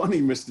 That's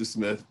funny, Mr.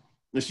 Smith.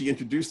 And she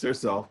introduced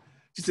herself.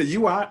 She said,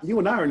 you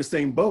and I are in the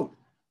same boat.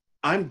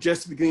 I'm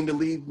just beginning to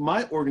lead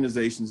my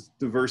organization's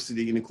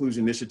diversity and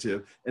inclusion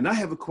initiative. And I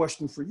have a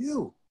question for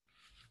you.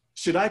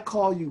 Should I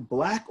call you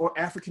Black or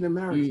African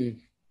American?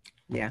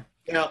 Yeah.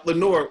 Now,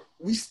 Lenora,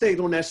 we stayed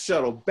on that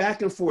shuttle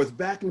back and forth,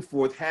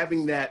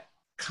 having that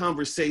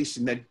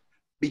conversation that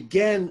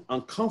began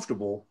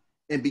uncomfortable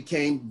and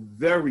became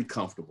very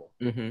comfortable.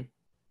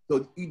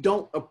 So you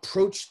don't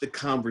approach the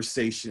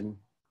conversation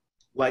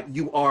like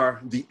you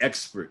are the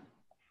expert.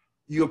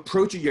 You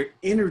approach it, your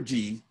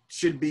energy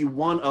should be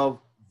one of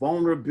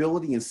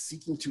vulnerability and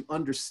seeking to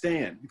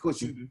understand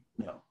because you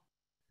know.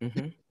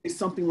 It's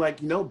something like,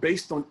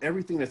 based on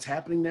everything that's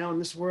happening now in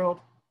this world,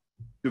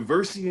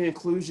 diversity and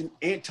inclusion,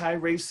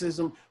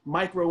 anti-racism,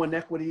 micro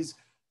inequities,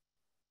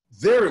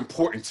 they're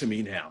important to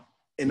me now.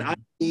 And I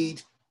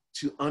need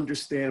to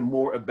understand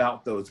more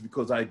about those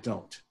because I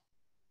don't.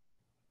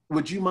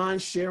 Would you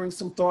mind sharing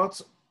some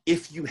thoughts,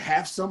 if you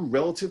have some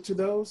relative to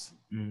those?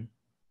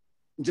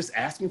 Just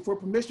asking for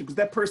permission, because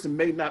that person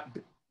may not,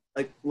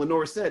 like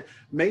Lenora said,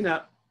 may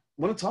not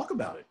want to talk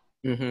about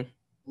it,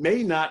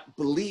 may not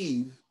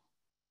believe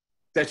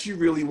that you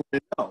really want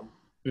to know.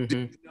 Do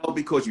you know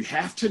because you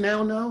have to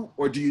now know,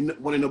 or do you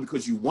want to know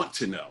because you want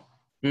to know?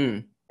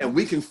 And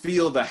we can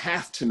feel the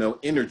have to know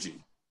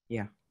energy.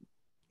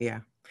 Yeah.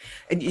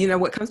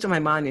 And what comes to my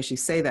mind as you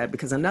say that,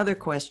 because another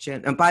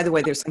question, and by the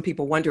way, there's some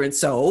people wondering,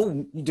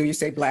 so do you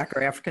say Black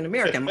or African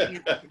American? My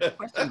answer to the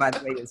question, by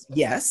the way, is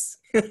yes,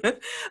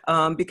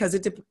 because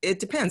it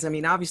depends. I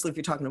mean, obviously, if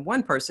you're talking to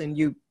one person,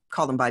 you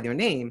call them by their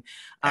name.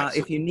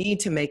 If you need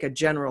to make a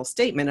general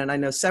statement, and I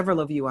know several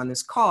of you on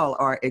this call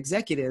are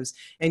executives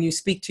and you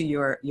speak to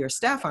your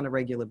staff on a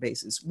regular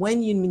basis,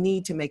 when you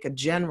need to make a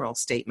general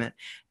statement,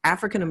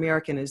 African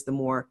American is the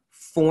more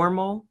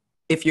formal,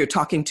 if you're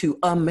talking to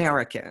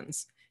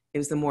Americans,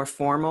 is the more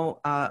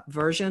formal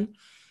version.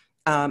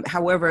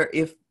 However,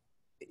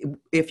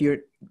 if you're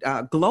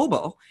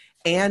global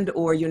and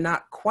or you're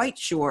not quite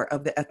sure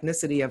of the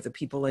ethnicity of the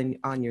people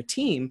on your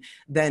team,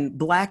 then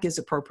Black is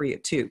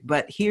appropriate too.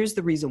 But here's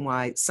the reason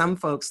why some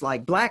folks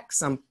like Black,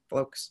 some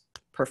folks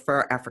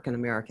prefer African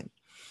American.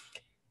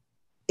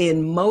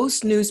 In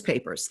most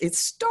newspapers, it's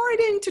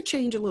starting to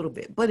change a little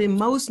bit, but in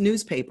most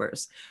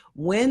newspapers,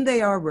 when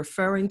they are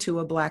referring to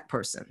a Black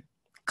person,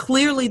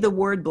 clearly the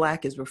word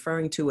Black is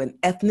referring to an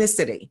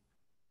ethnicity.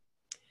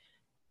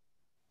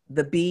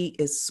 The B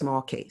is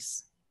small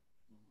case.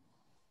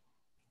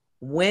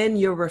 When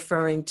you're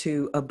referring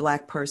to a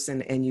Black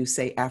person and you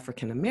say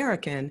African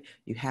American,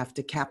 you have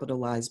to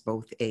capitalize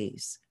both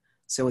A's.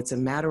 So it's a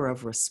matter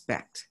of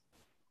respect.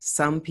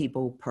 Some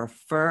people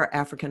prefer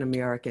African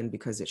American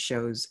because it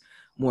shows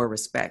more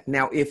respect.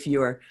 Now, if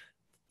you're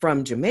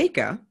from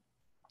Jamaica,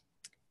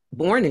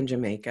 born in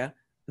Jamaica,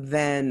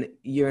 then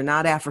you're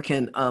not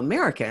African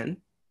American,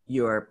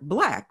 you're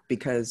Black,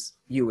 because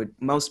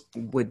most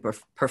would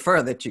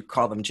prefer that you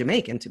call them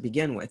Jamaican to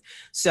begin with.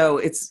 So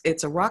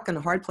it's a rock and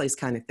a hard place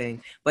kind of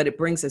thing, but it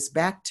brings us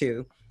back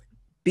to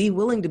be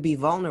willing to be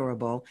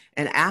vulnerable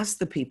and ask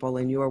the people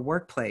in your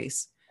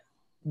workplace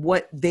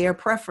what their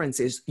preference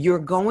is. You're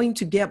going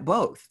to get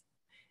both.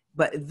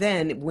 But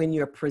then when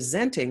you're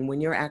presenting, when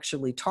you're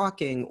actually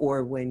talking,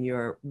 or when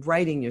you're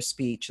writing your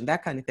speech and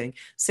that kind of thing,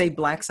 say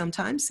Black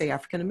sometimes, say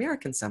African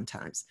American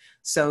sometimes,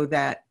 so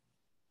that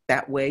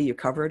way you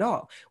cover it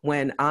all.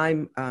 When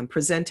I'm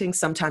presenting,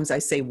 sometimes I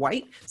say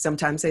white,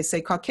 sometimes I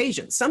say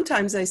Caucasian,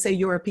 sometimes I say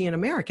European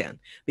American,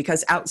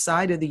 because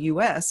outside of the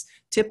US,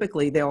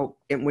 typically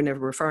when they're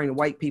referring to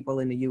white people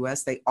in the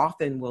US, they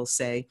often will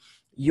say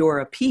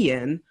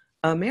European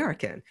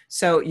American.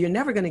 So you're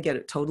never going to get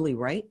it totally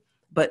right,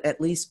 but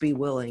at least be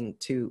willing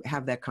to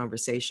have that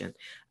conversation.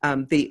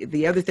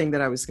 The other thing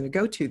that I was going to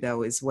go to,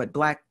 though, is what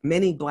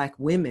many Black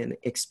women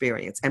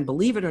experience. And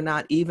believe it or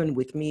not, even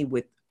with me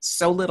with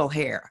so little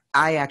hair,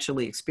 I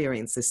actually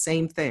experienced the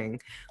same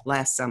thing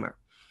last summer.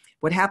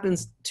 What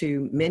happens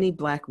to many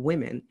Black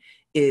women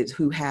is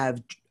who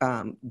have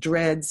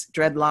dreads,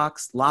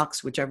 dreadlocks,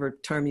 locks, whichever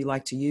term you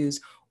like to use,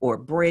 or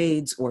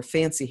braids or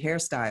fancy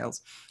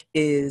hairstyles,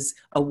 is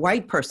a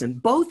white person.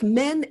 Both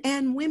men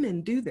and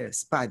women do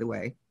this, by the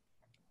way,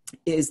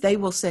 is they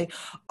will say,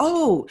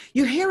 oh,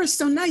 your hair is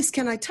so nice,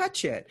 can I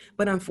touch it?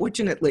 But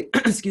unfortunately,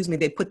 excuse me,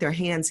 they put their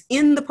hands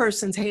in the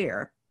person's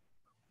hair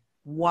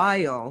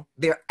while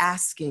they're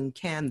asking,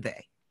 can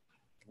they?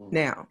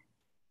 Now,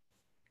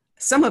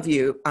 some of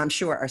you, I'm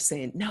sure, are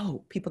saying,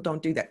 no, people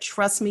don't do that.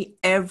 Trust me,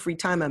 every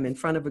time I'm in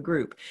front of a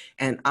group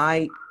and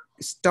I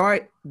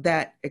start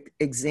that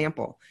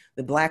example,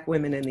 the Black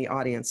women in the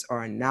audience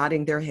are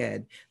nodding their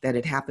head that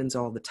it happens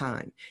all the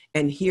time.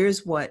 And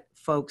here's what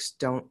folks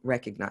don't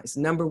recognize.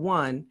 Number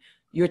one,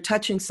 you're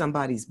touching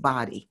somebody's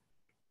body.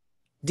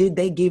 Did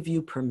they give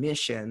you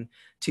permission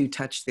to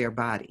touch their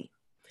body?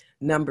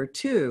 Number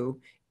two,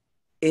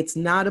 it's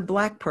not a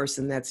Black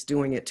person that's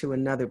doing it to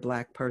another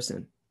Black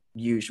person.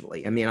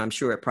 Usually. I mean, I'm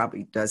sure it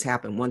probably does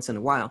happen once in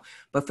a while,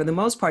 but for the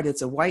most part,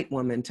 it's a white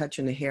woman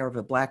touching the hair of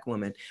a Black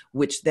woman,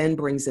 which then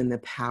brings in the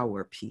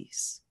power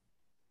piece.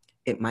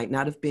 It might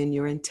not have been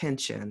your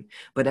intention,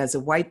 but as a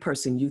white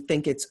person, you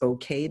think it's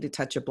okay to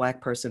touch a Black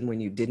person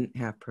when you didn't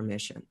have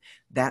permission.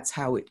 That's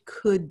how it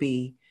could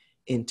be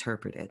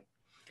interpreted.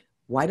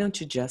 Why don't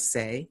you just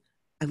say,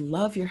 I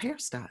love your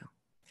hairstyle?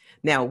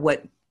 Now,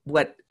 what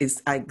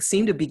is I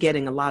seem to be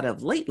getting a lot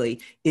of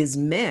lately is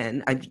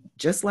men.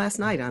 Just last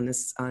night on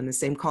the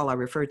same call I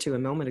referred to a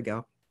moment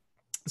ago,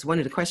 so one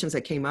of the questions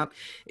that came up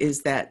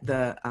is that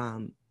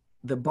the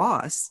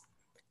boss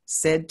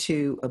said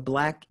to a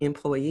Black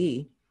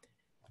employee,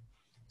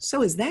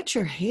 so is that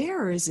your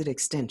hair or is it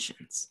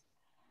extensions?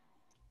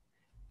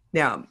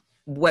 Now,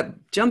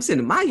 what jumps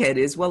into my head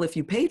is, well, if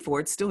you paid for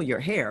it, it's still your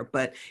hair.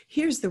 But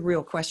here's the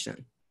real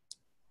question.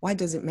 Why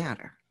does it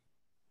matter?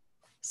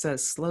 So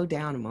slow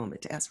down a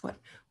moment to ask,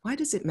 why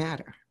does it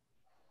matter?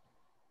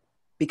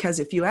 Because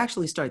if you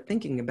actually start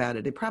thinking about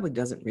it, it probably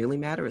doesn't really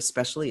matter,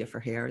 especially if her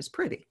hair is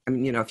pretty. I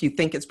mean, if you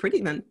think it's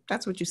pretty, then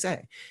that's what you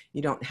say.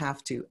 You don't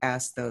have to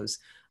ask those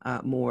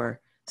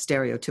more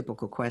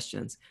stereotypical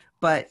questions.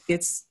 But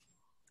it's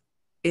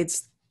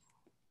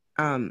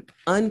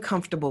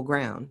uncomfortable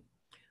ground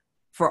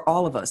for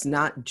all of us,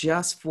 not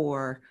just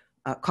for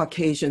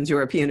Caucasians,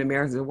 European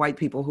Americans, and white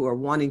people who are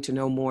wanting to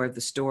know more of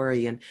the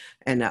story and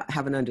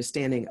have an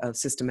understanding of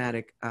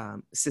systemic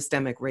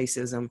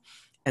racism.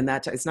 And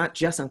that it's not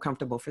just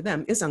uncomfortable for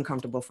them, it's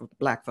uncomfortable for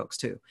Black folks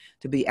too,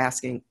 to be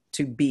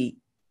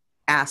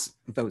asked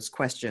those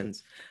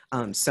questions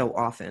so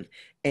often.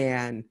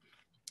 And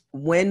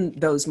when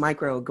those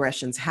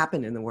microaggressions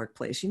happen in the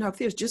workplace, if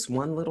there's just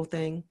one little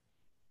thing,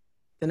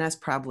 then that's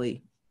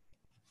probably,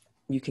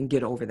 you can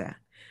get over that.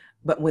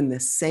 But when the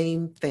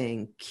same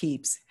thing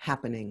keeps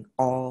happening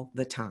all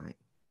the time,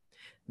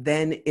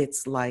 then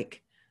it's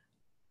like,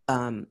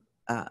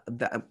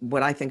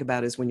 what I think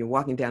about is when you're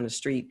walking down the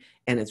street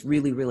and it's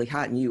really, really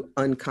hot and you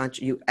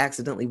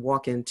accidentally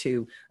walk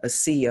into a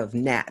sea of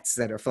gnats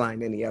that are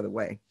flying any other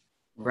way,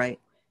 right?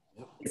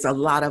 It's a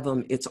lot of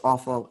them, it's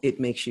awful, it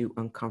makes you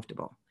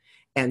uncomfortable.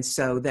 And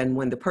so then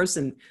when the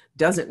person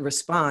doesn't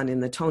respond in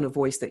the tone of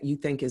voice that you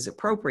think is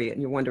appropriate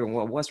and you're wondering,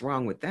 well, what's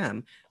wrong with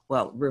them?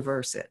 Well,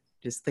 reverse it.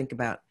 Just think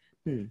about,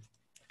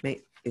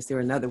 is there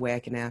another way I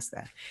can ask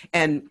that?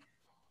 And,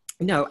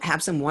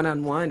 have some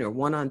one-on-one or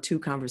one-on-two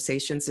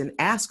conversations and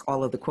ask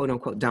all of the quote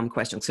unquote dumb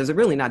questions, because they're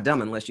really not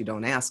dumb unless you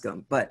don't ask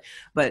them, but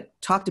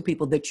talk to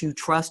people that you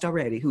trust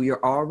already, who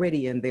you're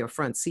already in their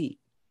front seat,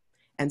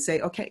 and say,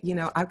 okay,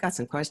 I've got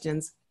some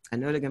questions. I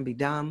know they're going to be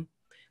dumb,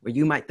 or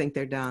you might think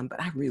they're dumb,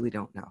 but I really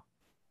don't know.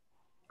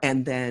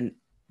 And then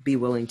be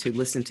willing to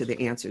listen to the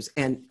answers.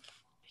 And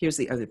here's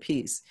the other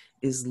piece,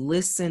 is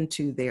listen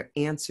to their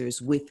answers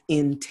with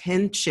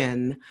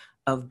intention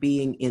of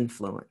being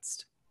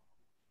influenced.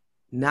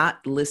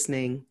 Not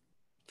listening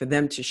for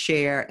them to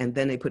share and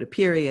then they put a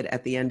period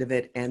at the end of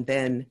it and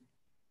then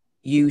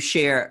you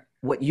share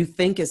what you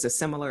think is a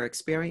similar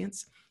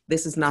experience.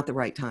 This is not the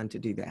right time to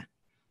do that.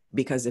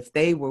 Because if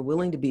they were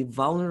willing to be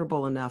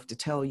vulnerable enough to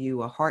tell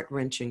you a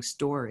heart-wrenching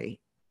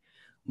story,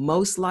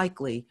 most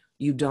likely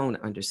you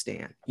don't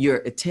understand.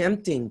 You're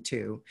attempting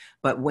to,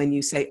 but when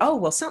you say, oh,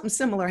 well, something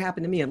similar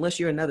happened to me, unless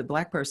you're another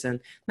Black person,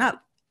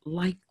 not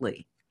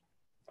likely.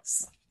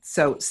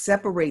 So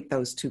separate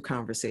those two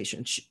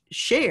conversations.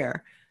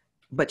 Share,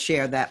 but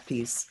share that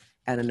piece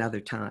at another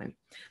time.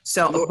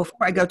 So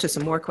before I go to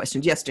some more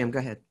questions, yes, Jim, go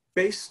ahead.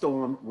 Based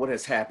on what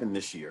has happened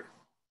this year,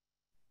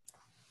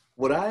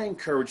 what I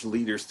encourage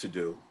leaders to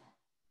do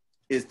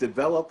is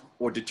develop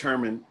or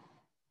determine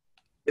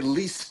at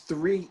least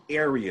 3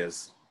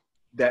 areas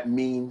that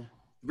mean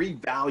 3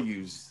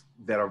 values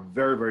that are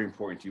very, very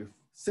important to you.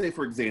 Say,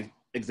 for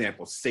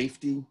example,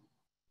 safety,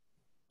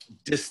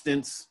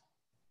 distance,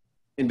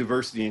 and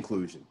diversity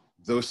inclusion.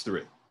 Those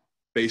 3,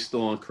 based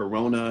on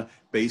Corona,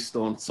 based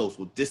on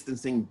social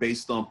distancing,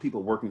 based on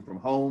people working from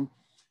home,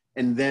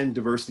 and then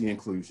diversity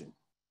inclusion.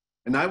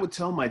 And I would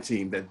tell my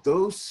team that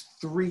those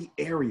 3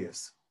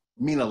 areas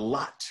mean a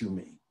lot to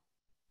me.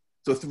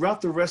 So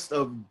throughout the rest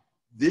of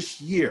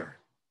this year,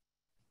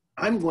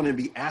 I'm going to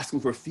be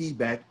asking for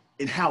feedback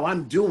in how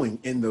I'm doing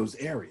in those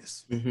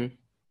areas. Mm-hmm.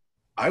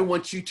 I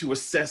want you to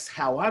assess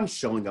how I'm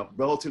showing up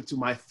relative to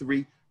my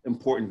 3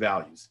 important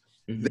values.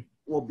 Mm-hmm. That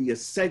will be a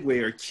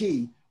segue or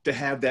key to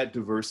have that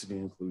diversity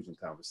and inclusion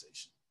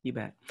conversation. You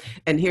bet.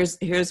 And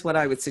here's what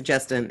I would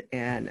suggest.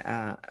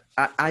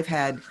 I've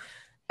had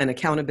an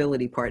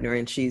accountability partner,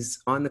 and she's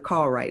on the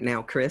call right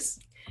now, Chris,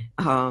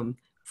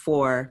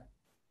 for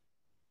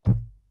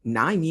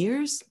 9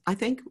 years, I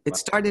think. It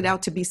started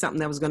out to be something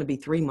that was going to be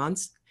 3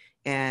 months,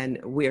 and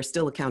we are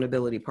still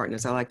accountability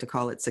partners. I like to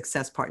call it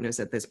success partners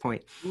at this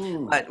point.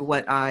 But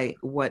what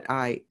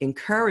I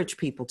encourage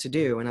people to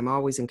do, and I'm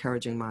always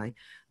encouraging my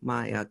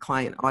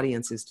client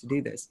audiences to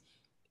do this,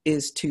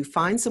 is to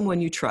find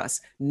someone you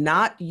trust,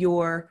 not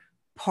your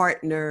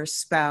partner,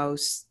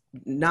 spouse,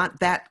 not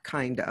that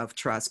kind of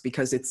trust,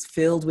 because it's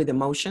filled with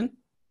emotion,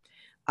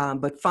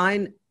 but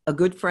find a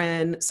good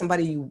friend,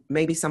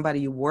 maybe somebody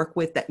you work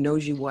with that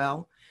knows you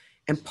well,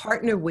 and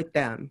partner with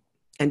them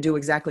and do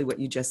exactly what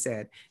you just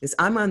said. Is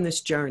I'm on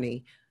this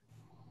journey,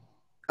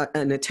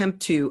 an attempt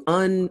to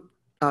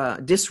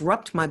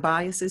disrupt my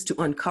biases, to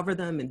uncover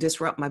them and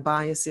disrupt my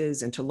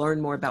biases, and to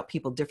learn more about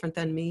people different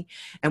than me.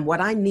 And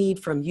what I need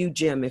from you,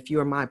 Jim, if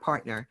you're my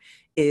partner,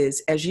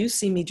 is as you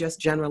see me just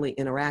generally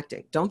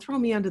interacting, don't throw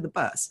me under the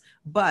bus,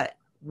 but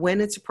when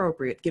it's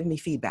appropriate, give me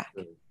feedback.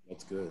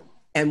 That's good.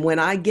 And when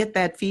I get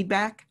that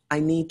feedback,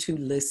 I need to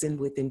listen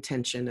with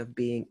intention of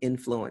being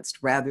influenced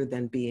rather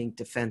than being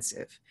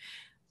defensive.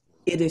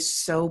 It is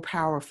so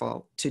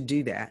powerful to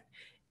do that.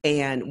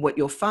 And what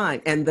you'll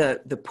find, and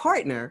the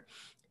partner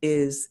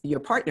is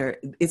your partner,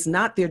 it's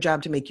not their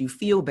job to make you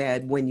feel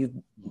bad when you've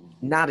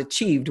not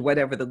achieved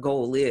whatever the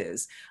goal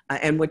is.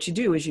 And what you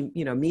do is you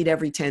meet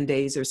every 10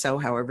 days or so,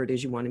 however it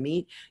is you want to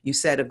meet. You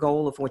set a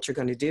goal of what you're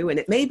going to do.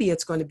 And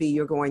it's going to be,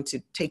 you're going to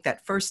take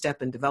that first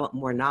step and develop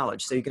more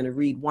knowledge. So you're going to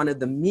read one of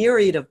the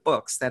myriad of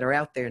books that are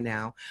out there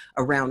now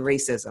around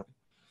racism.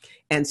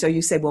 And so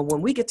you say, well,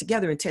 when we get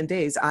together in 10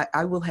 days,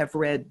 I will have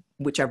read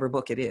whichever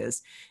book it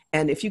is.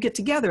 And if you get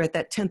together at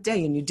that 10th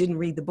day and you didn't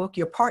read the book,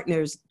 your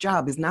partner's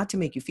job is not to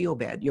make you feel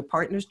bad. Your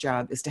partner's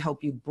job is to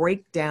help you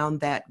break down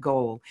that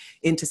goal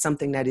into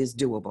something that is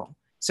doable.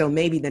 So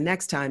maybe the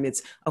next time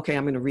it's, okay,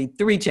 I'm going to read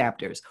 3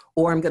 chapters,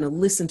 or I'm going to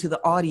listen to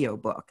the audio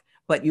book.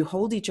 But you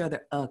hold each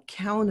other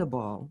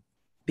accountable,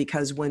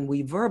 because when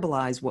we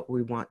verbalize what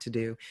we want to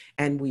do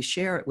and we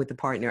share it with the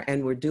partner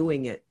and we're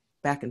doing it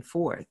back and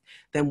forth,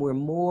 then we're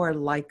more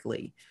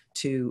likely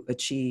to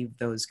achieve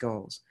those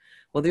goals.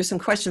 Well, there's some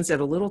questions that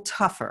are a little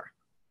tougher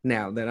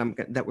now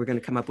that we're going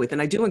to come up with.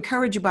 And I do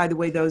encourage you, by the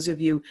way, those of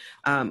you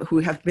who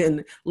have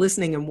been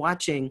listening and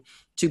watching,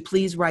 to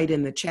please write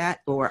in the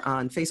chat or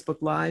on Facebook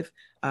Live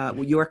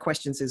your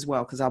questions as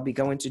well, because I'll be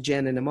going to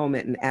Jen in a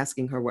moment and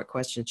asking her what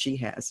questions she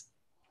has.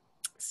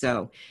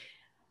 So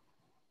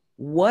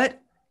what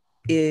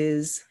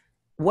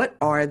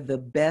are the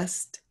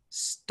best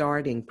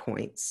starting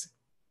points?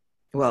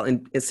 Well,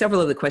 and several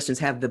of the questions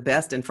have the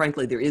best, and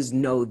frankly, there is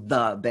no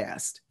the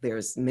best.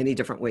 There's many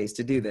different ways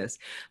to do this.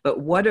 But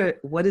what are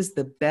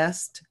the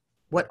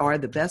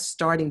best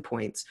starting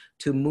points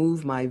to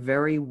move my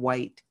very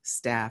white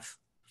staff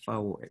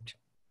forward?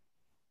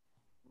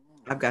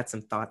 I've got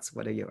some thoughts.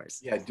 What are yours?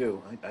 Yeah, I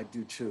do. I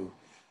do too.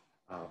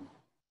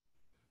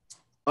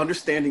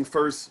 Understanding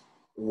first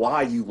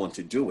why you want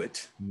to do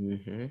it.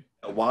 Mm-hmm.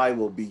 Why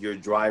will be your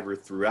driver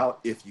throughout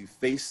if you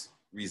face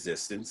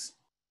resistance.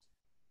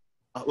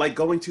 Like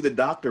going to the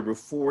doctor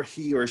before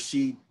he or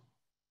she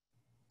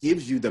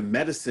gives you the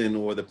medicine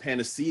or the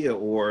panacea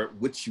or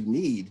what you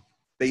need.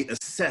 They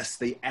assess,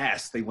 they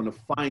ask, they want to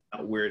find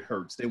out where it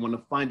hurts. They want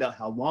to find out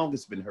how long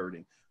it's been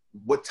hurting,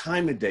 what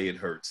time of day it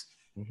hurts.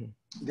 Mm-hmm.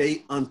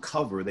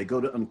 They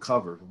go to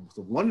uncover.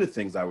 So one of the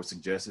things I would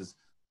suggest is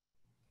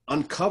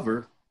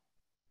uncover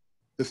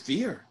the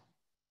fear,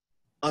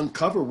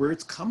 uncover where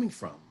it's coming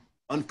from,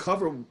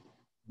 uncover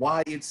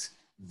why it's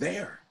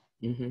there.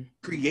 Mm-hmm.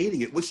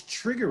 Creating it, what's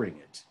triggering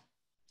it.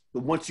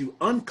 But once you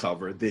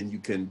uncover, then you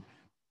can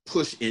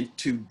push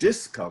into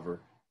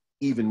discover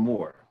even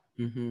more.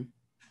 Mm-hmm.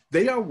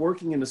 They are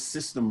working in a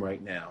system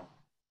right now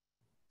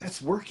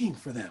that's working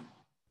for them.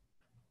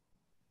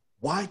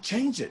 Why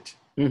change it?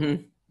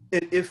 Mm-hmm.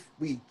 And if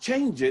we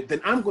change it, then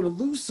I'm going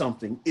to lose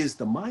something, is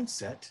the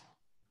mindset.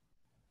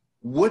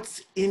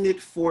 What's in it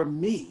for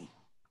me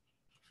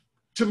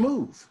to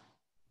move?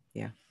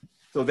 Yeah.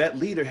 So that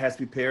leader has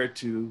prepared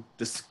to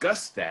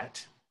discuss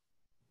that.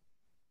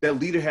 That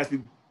leader has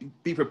to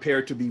be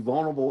prepared to be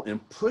vulnerable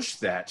and push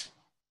that.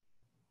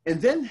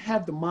 And then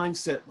have the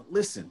mindset,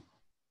 listen,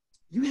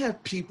 you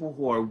have people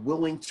who are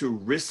willing to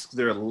risk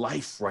their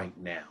life right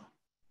now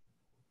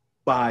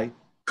by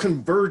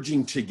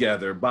converging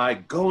together, by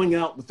going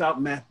out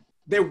without math.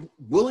 They're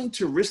willing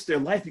to risk their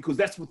life because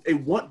that's what they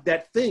want,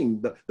 that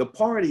thing, the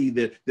party,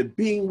 the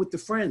being with the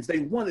friends. They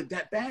want it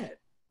that bad.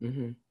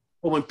 Mm-hmm.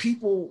 But when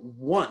people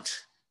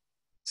want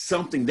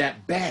something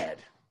that bad,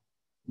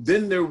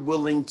 then they're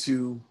willing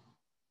to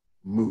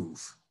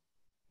move.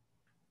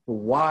 But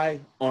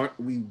why aren't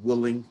we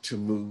willing to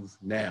move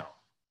now?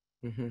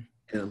 Mm-hmm.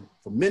 And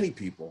for many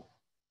people,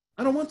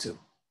 I don't want to.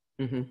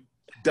 Mm-hmm.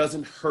 It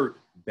doesn't hurt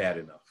bad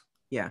enough.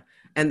 Yeah.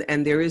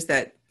 And there is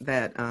that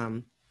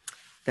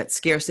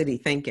scarcity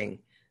thinking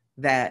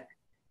that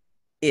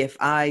if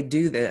I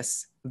do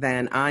this,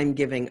 then I'm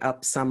giving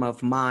up some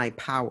of my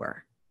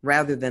power,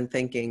 rather than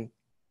thinking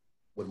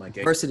With my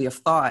diversity of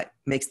thought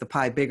makes the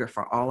pie bigger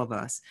for all of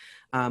us.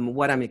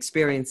 What I'm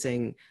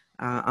experiencing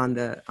on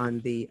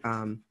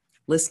the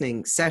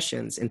listening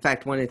sessions. In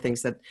fact, one of the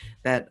things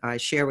that I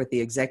share with the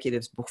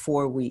executives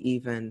before we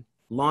even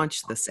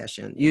launch the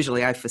session,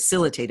 usually I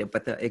facilitate it,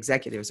 but the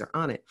executives are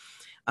on it.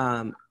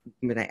 I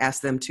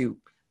ask them to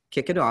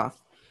kick it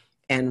off.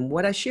 And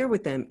what I share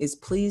with them is,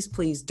 please,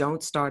 please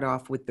don't start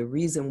off with the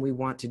reason we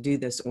want to do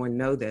this or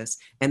know this,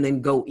 and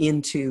then go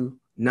into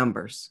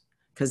numbers,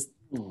 because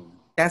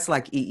that's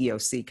like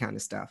EEOC kind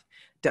of stuff.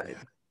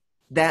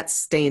 That's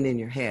staying in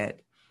your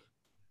head.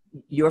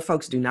 Your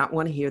folks do not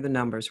want to hear the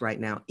numbers right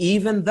now,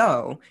 even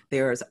though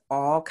there's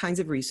all kinds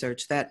of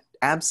research that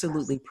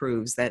absolutely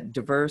proves that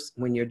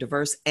when you're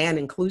diverse and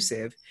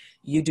inclusive,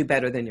 you do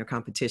better than your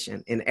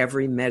competition in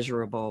every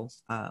measurable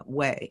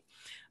way.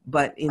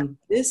 But in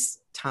this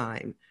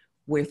time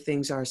where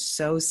things are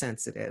so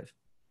sensitive,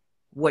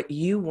 what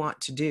you want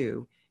to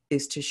do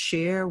is to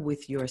share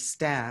with your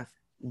staff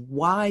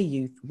why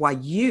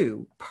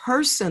you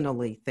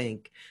personally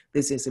think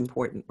this is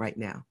important right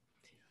now.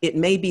 It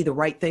may be the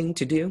right thing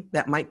to do.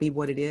 That might be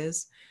what it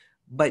is.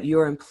 But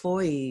your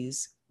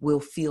employees will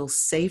feel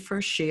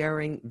safer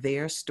sharing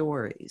their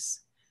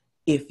stories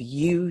if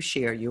you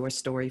share your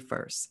story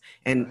first.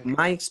 And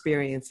my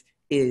experience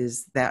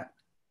is that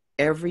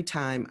every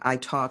time I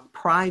talk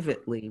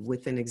privately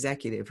with an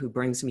executive who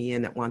brings me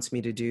in that wants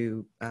me to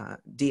do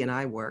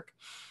D&I work,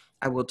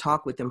 I will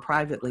talk with them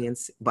privately and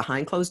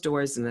behind closed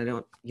doors. And I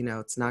don't,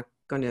 it's not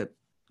going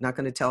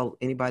to tell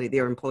anybody,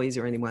 their employees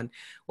or anyone,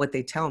 what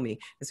they tell me.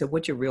 I said,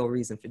 what's your real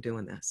reason for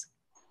doing this?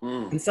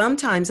 And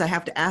sometimes I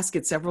have to ask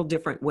it several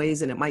different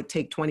ways, and it might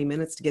take 20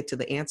 minutes to get to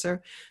the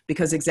answer,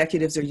 because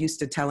executives are used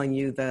to telling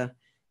you the,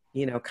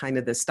 kind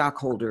of the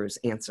stockholders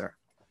answer.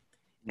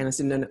 And I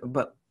said, no,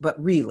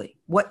 but really,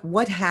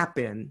 what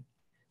happened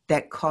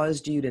that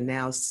caused you to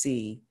now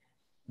see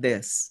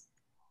this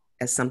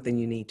as something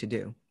you need to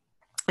do?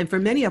 And for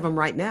many of them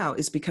right now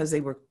is because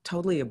they were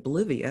totally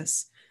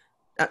oblivious,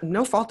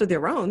 no fault of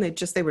their own.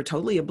 They were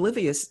totally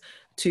oblivious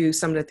to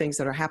some of the things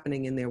that are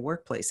happening in their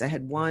workplace. I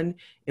had one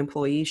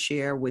employee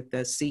share with the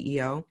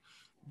CEO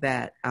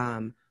that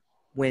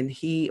when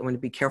I want to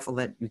be careful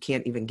that you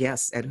can't even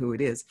guess at who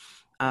it is.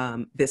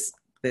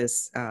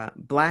 This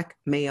Black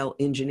male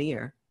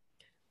engineer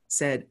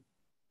said,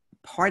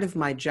 part of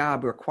my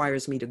job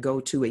requires me to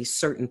go to a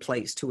certain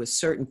place, to a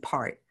certain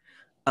part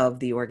of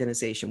the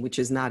organization, which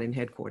is not in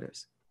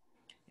headquarters.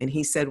 And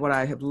he said, what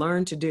I have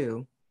learned to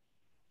do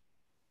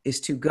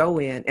is to go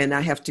in, and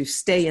I have to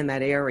stay in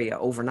that area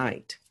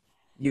overnight,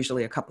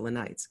 usually a couple of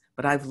nights.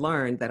 But I've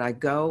learned that I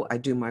go, I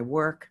do my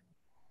work,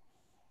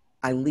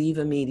 I leave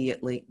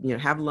immediately,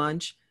 have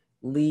lunch,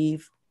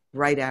 leave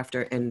right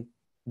after, and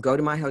go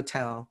to my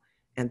hotel,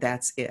 and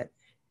that's it.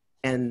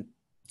 And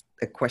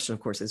the question,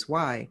 of course, is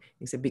why?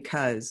 He said,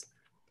 because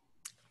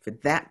for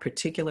that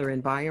particular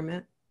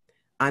environment,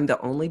 I'm the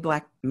only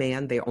Black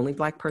man, the only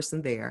Black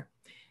person there.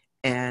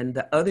 And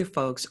the other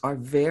folks are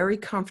very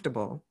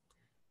comfortable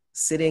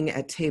sitting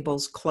at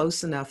tables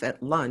close enough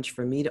at lunch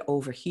for me to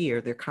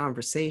overhear their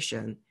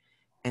conversation.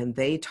 And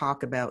they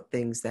talk about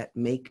things that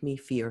make me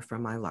fear for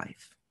my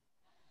life.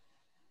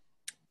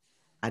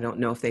 I don't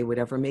know if they would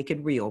ever make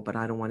it real, but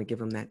I don't want to give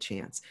them that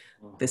chance.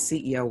 The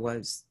CEO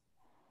was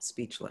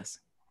speechless,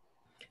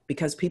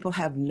 because people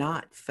have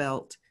not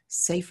felt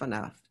safe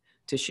enough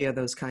to share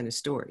those kind of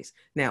stories.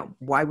 Now,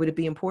 why would it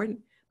be important?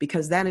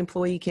 Because that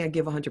employee can't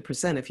give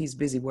 100% if he's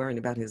busy worrying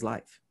about his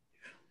life.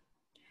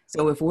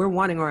 So if we're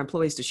wanting our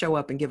employees to show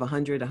up and give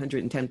 100,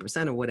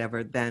 110% or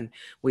whatever, then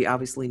we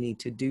obviously need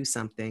to do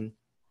something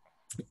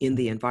in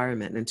the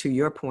environment. And to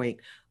your point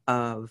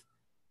of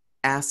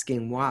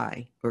asking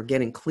why, or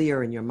getting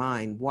clear in your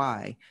mind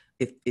why,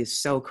 it is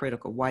so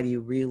critical. Why do you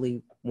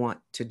really want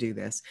to do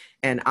this?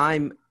 And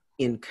I'm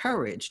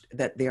encouraged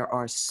that there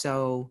are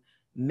so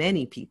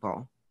many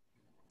people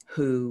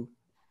who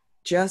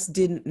just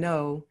didn't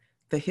know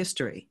the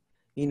history.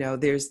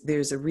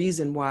 There's a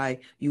reason why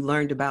you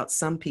learned about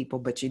some people,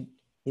 but you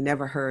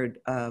never heard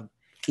of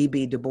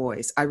E.B. Du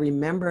Bois. I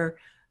remember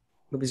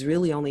it was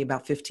really only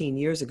about 15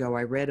 years ago,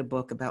 I read a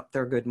book about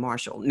Thurgood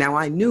Marshall. Now,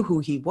 I knew who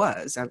he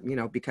was,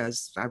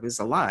 because I was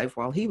alive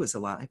while he was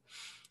alive.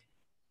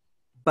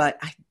 But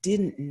I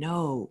didn't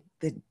know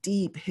the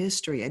deep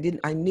history.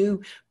 I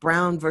knew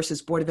Brown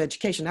versus Board of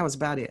Education. That was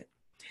about it.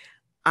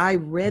 I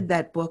read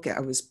that book. I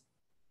was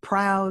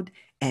proud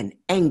and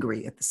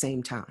angry at the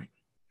same time,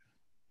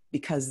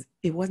 because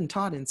it wasn't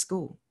taught in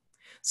school.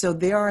 So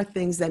there are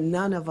things that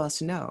none of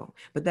us know,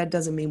 but that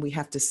doesn't mean we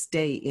have to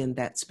stay in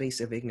that space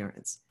of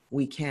ignorance.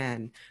 We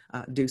can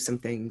do some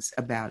things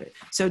about it.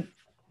 So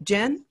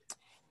Jen,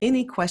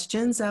 any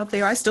questions out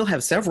there? I still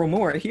have several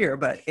more here,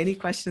 but any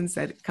questions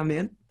that come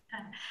in?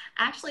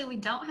 Actually, we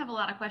don't have a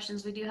lot of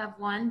questions. We do have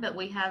one, but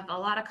we have a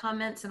lot of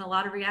comments and a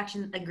lot of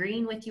reaction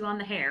agreeing with you on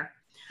the hair.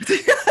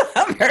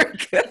 Very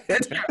good.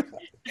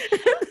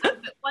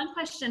 But one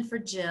question for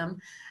Jim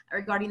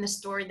regarding the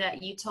story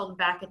that you told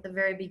back at the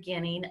very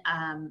beginning,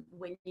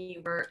 when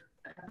you were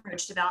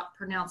approached about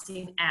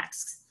pronouncing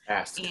Ask.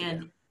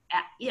 And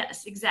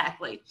yes,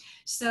 exactly.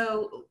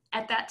 So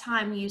at that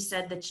time, you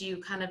said that you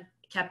kind of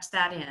kept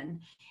that in.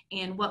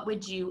 And what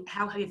would you,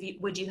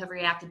 would you have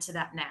reacted to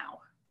that now?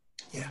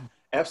 Yeah,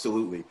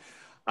 absolutely.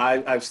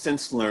 I've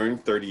since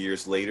learned 30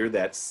 years later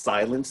that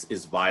silence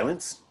is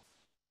violence.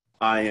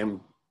 I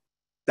am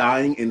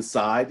dying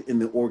inside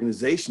and the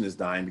organization is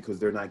dying because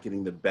they're not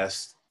getting the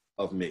best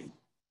of me.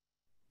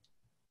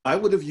 I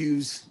would have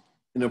used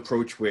an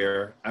approach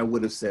where I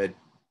would have said,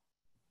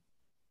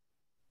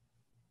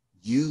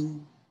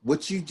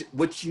 what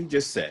you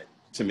just said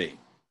to me,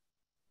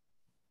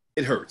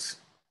 it hurts.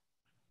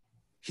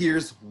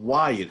 Here's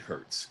why it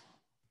hurts.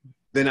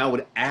 Then I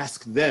would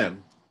ask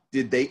them,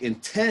 did they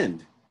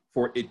intend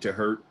for it to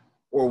hurt,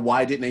 or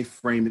why didn't they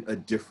frame it a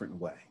different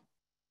way?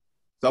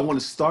 So I want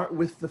to start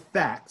with the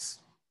facts,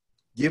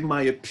 give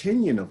my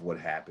opinion of what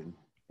happened,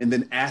 and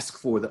then ask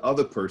for the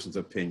other person's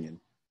opinion.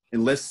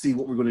 And let's see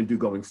what we're going to do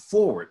going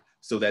forward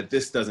so that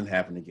this doesn't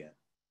happen again.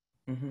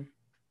 Mm-hmm.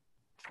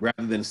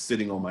 Rather than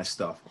sitting on my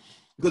stuff.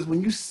 Because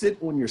when you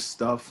sit on your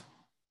stuff,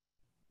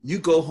 you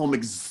go home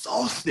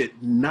exhausted,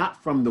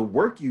 not from the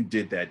work you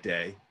did that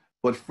day,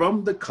 but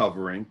from the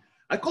covering.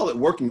 I call it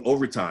working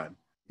overtime.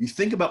 You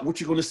think about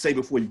what you're going to say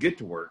before you get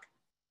to work.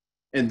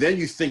 And then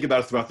you think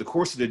about it throughout the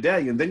course of the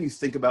day. And then you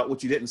think about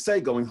what you didn't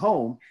say going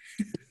home.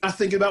 You're not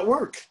thinking about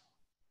work.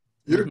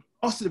 You're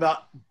exhausted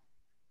about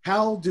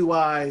how do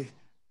I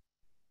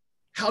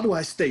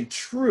stay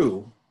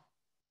true?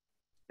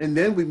 And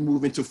then we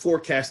move into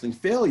forecasting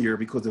failure,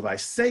 because if I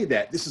say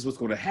that, this is what's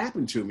going to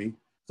happen to me.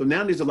 So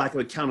now there's a lack of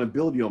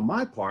accountability on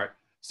my part.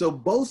 So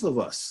both of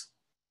us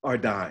are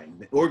dying,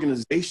 the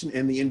organization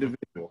and the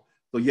individual.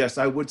 So yes,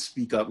 I would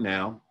speak up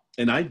now,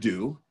 and I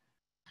do.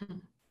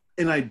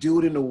 And I do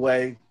it in a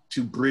way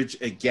to bridge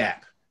a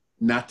gap,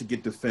 not to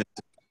get defensive.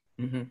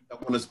 Mm-hmm. I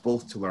want us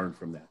both to learn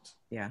from that.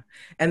 Yeah.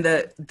 And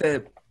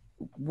the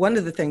one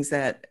of the things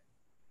that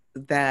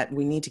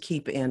we need to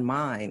keep in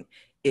mind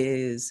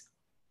is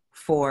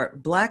for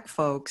Black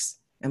folks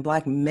and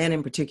Black men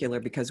in particular,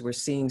 because we're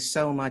seeing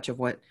so much of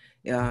what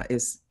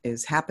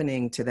is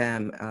happening to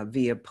them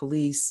via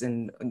police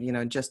and,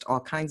 just all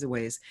kinds of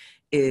ways,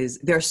 is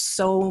there's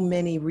so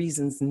many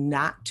reasons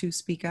not to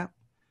speak up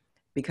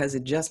because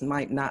it just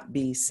might not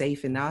be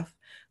safe enough.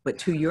 But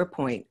to your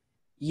point,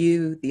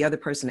 you, the other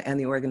person, and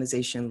the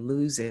organization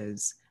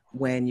loses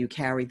when you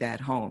carry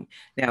that home.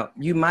 Now,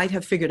 you might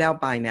have figured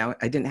out by now,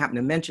 I didn't happen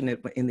to mention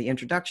it in the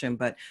introduction,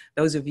 but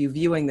those of you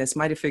viewing this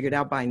might have figured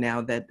out by now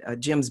that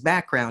Jim's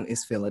background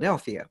is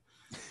Philadelphia.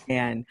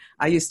 And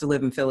I used to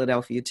live in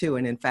Philadelphia too.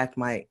 And in fact,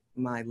 my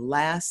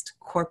last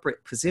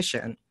corporate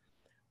position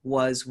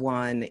was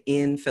one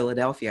in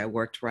Philadelphia. I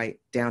worked right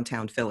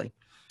downtown Philly.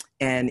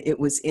 And it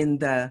was in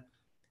the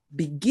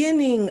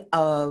beginning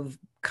of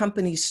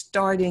companies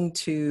starting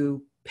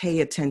to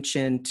pay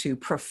attention to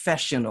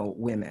professional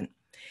women.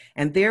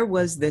 And there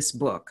was this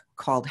book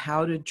called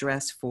How to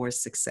Dress for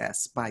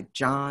Success by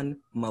John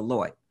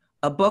Malloy,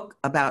 a book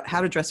about how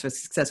to dress for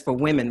success for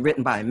women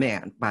written by a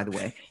man, by the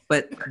way.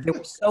 But there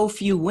were so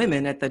few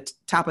women at the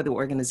top of the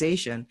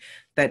organization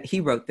that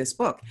he wrote this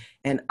book.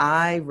 And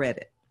I read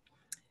it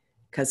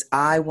because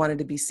I wanted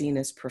to be seen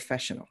as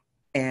professional.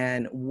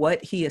 And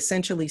what he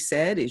essentially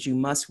said is you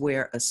must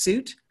wear a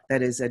suit.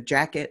 That is a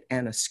jacket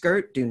and a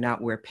skirt. Do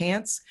not wear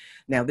pants.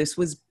 Now, this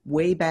was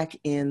way back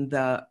in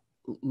the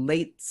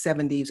late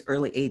 70s,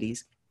 early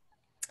 80s.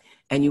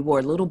 And you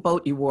wore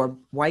you wore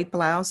white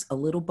blouse, a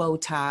little bow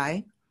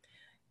tie,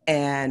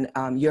 and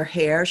your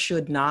hair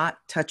should not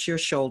touch your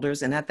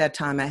shoulders. And at that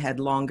time I had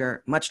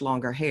much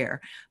longer hair,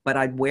 but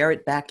I'd wear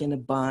it back in a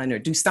bun or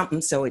do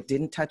something so it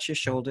didn't touch your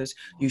shoulders.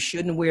 You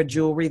shouldn't wear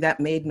jewelry that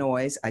made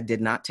noise. I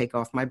did not take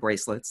off my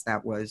bracelets.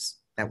 That was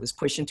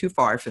pushing too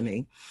far for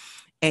me.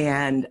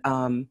 And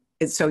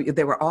so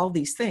there were all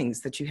these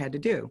things that you had to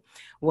do.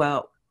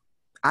 Well,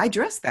 I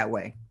dressed that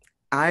way.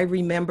 I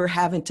remember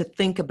having to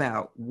think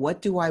about,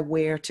 what do I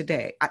wear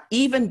today?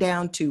 Even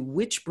down to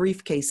which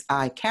briefcase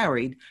I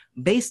carried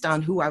based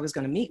on who I was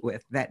going to meet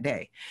with that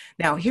day.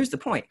 Now, here's the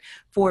point.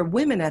 For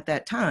women at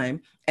that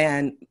time,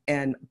 and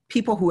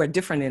people who are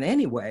different in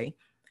any way,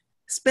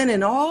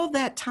 spending all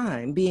that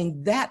time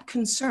being that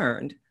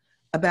concerned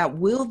about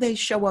will they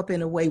show up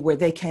in a way where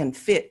they can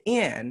fit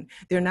in,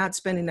 they're not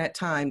spending that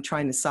time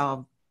trying to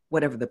solve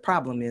whatever the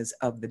problem is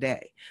of the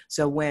day.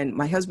 So when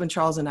my husband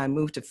Charles and I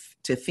moved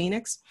to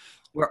Phoenix,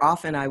 where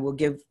often I will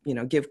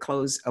give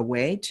clothes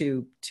away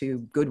to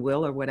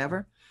Goodwill or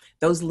whatever,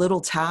 those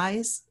little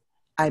ties,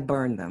 I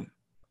burned them.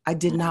 I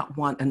did not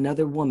want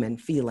another woman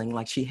feeling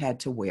like she had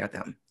to wear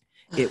them.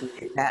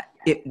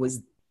 It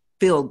was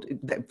filled,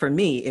 for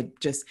me, it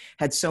just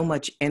had so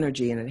much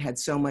energy and it had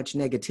so much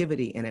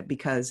negativity in it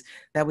because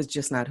that was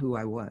just not who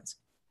I was.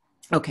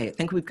 Okay, I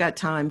think we've got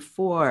time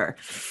for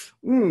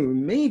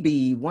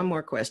maybe one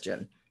more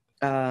question.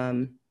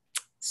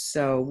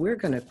 So we're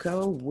going to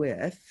go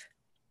with,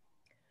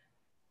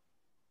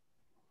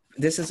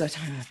 this is a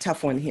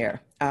tough one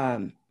here.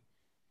 I'm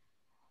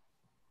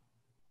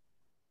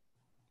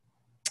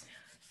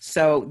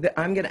going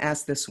to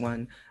ask this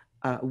one.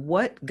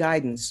 What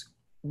guidance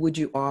would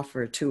you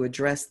offer to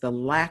address the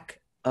lack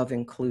of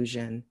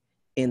inclusion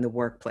in the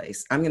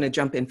workplace? I'm going to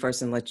jump in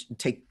first and let you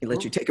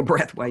take a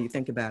breath while you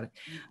think about it.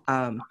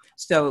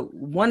 So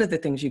one of the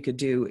things you could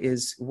do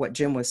is what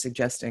Jim was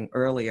suggesting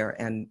earlier,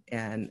 and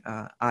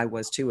I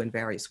was too in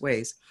various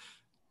ways,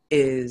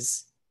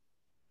 is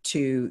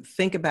to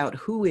think about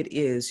who it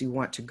is you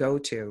want to go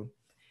to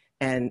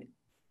and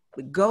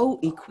go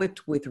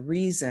equipped with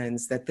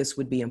reasons that this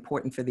would be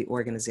important for the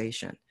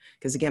organization.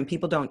 Because again,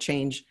 people don't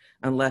change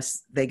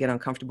unless they get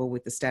uncomfortable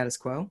with the status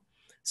quo.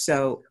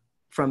 So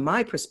from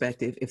my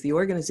perspective, if the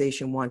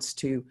organization wants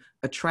to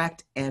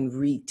attract and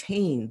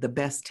retain the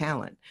best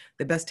talent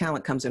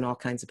comes in all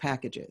kinds of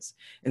packages.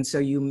 And so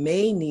you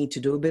may need to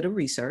do a bit of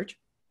research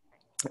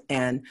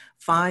and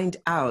find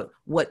out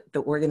what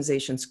the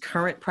organization's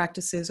current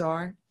practices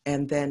are,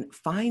 and then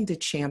find a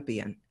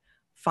champion.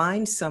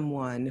 Find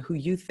someone who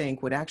you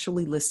think would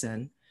actually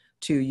listen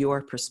to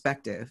your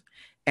perspective.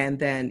 And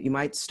then you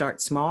might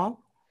start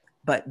small,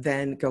 but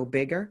then go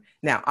bigger.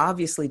 Now,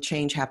 obviously,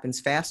 change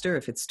happens faster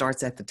if it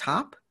starts at the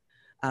top,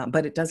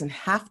 but it doesn't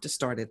have to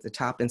start at the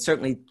top. And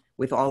certainly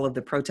with all of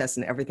the protests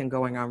and everything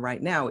going on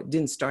right now, it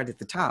didn't start at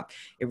the top.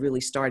 It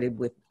really started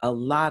with a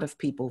lot of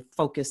people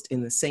focused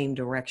in the same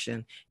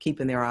direction,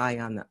 keeping their eye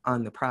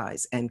on the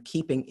prize and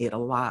keeping it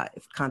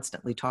alive,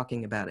 constantly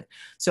talking about it.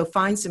 So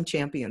find some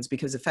champions,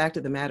 because the fact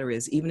of the matter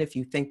is, even if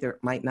you think there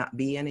might not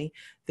be any,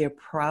 there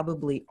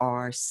probably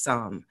are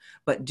some.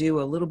 But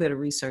do a little bit of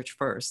research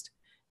first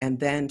and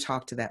then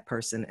talk to that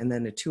person, and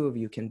then the two of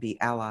you can be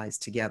allies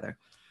together.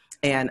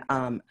 And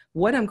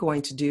what I'm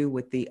going to do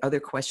with the other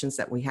questions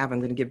that we have, I'm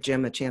going to give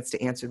Jim a chance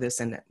to answer this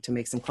and to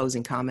make some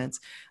closing comments,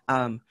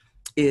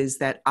 is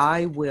that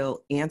I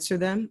will answer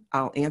them.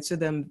 I'll answer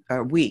them,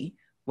 we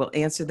will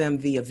answer them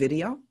via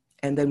video,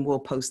 and then we'll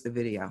post the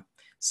video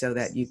so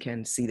that you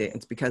can see that.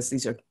 It's because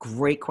these are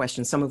great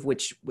questions, some of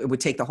which it would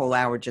take the whole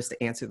hour just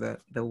to answer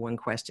the one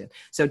question.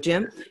 So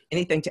Jim,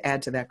 anything to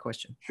add to that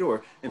question?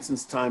 Sure. And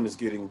since time is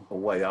getting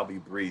away, I'll be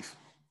brief.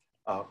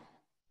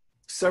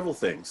 Several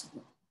things.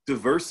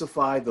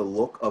 Diversify the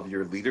look of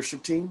your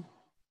leadership team,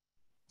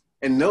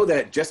 and know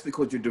that just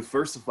because you're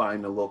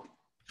diversifying the look,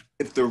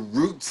 if the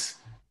roots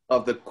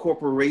of the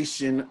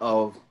corporation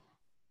of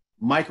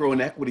micro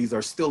inequities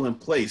are still in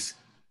place,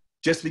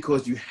 just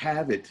because you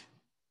have it,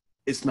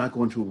 it's not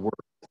going to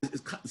work.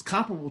 It's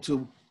comparable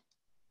to,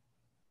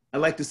 I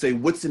like to say,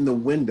 what's in the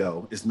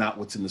window is not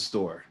what's in the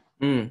store.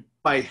 If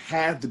I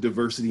have the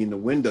diversity in the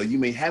window, you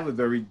may have a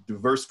very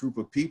diverse group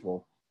of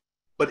people,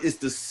 but it's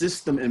the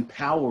system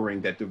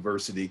empowering that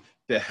diversity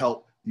to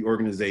help the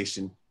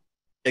organization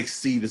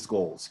exceed its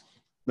goals.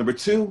 Number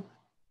two,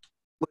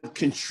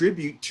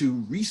 contribute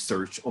to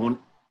research on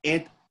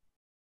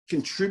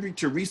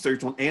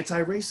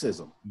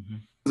anti-racism.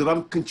 Because if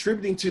I'm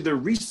contributing to the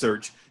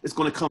research, it's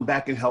going to come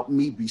back and help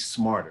me be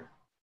smarter.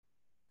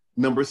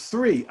 Number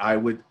three, I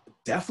would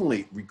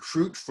definitely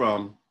recruit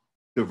from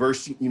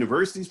diverse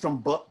universities,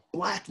 from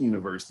Black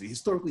universities,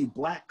 historically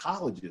Black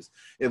colleges.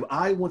 If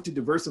I want to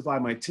diversify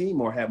my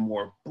team or have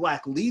more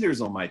Black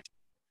leaders on my team,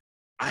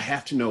 I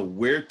have to know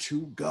where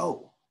to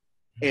go.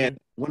 And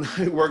when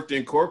I worked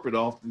in corporate,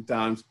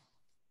 oftentimes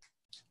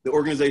the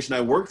organization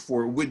I worked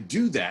for would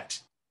do that,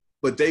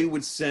 but they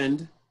would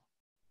send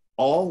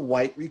all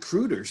white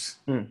recruiters.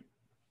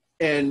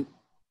 And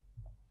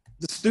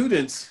the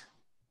students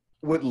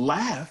would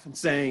laugh and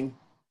saying,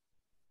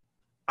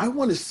 I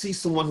want to see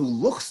someone who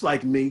looks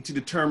like me to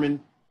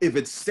determine if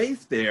it's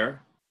safe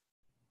there,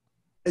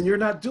 and you're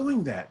not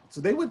doing that.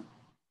 So they wouldn't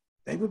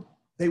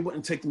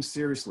take them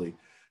seriously.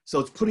 So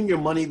it's putting your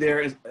money there.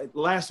 And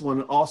last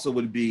one also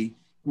would be,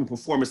 from a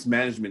performance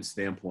management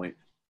standpoint,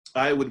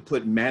 I would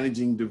put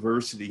managing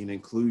diversity and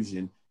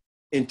inclusion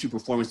into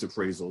performance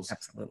appraisals.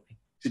 Absolutely.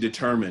 To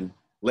determine,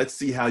 let's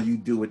see how you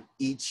do it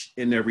each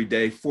and every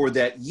day for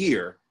that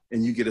year,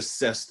 and you get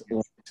assessed on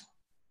it.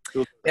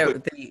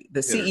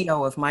 The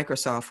CEO of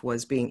Microsoft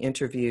was being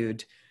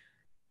interviewed.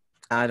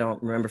 I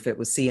don't remember if it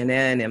was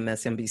CNN,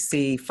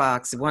 MSNBC,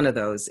 Fox, one of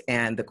those.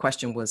 And the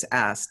question was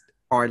asked,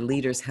 are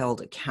leaders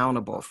held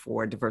accountable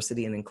for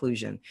diversity and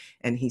inclusion?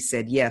 And he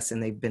said, yes,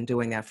 and they've been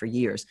doing that for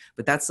years.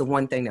 But that's the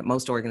one thing that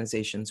most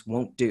organizations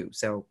won't do.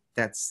 So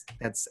that's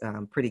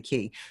pretty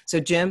key. So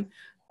Jim,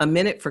 a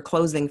minute for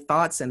closing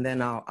thoughts, and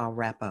then I'll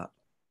wrap up.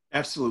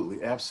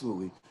 Absolutely,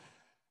 absolutely.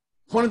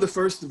 One of the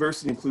first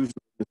diversity and inclusion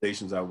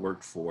organizations I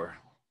worked for,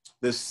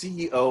 the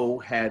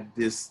CEO had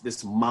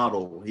this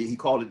model. He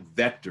called it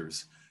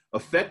vectors. A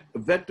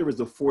vector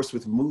is a force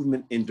with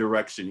movement in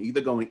direction,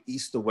 either going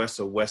east to west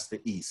or west to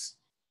east.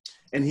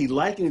 And he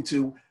likened it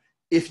to,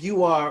 if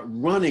you are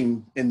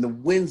running and the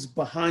wind's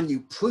behind you,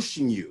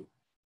 pushing you,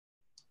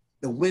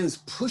 the wind's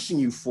pushing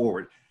you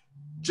forward,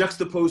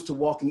 juxtaposed to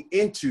walking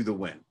into the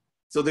wind.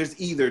 So there's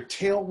either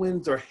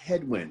tailwinds or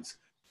headwinds.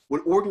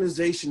 What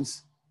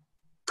organizations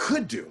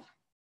could do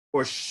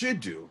or should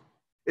do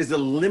is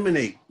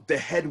eliminate the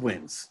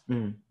headwinds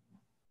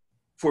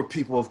for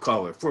people of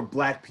color, for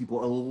Black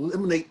people,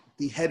 eliminate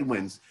the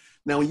headwinds.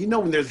 Now,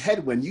 when there's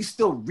headwind, you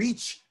still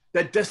reach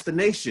that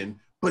destination,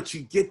 but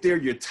you get there,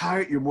 you're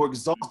tired, you're more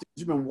exhausted,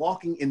 you've been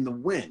walking in the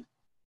wind.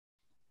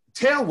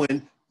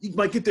 Tailwind, you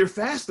might get there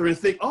faster and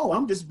think, oh,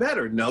 I'm just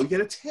better. No, you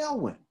get a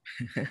tailwind.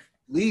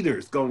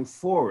 Leaders going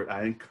forward,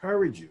 I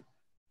encourage you,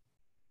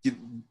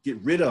 get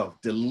rid of,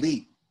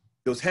 delete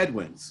those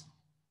headwinds.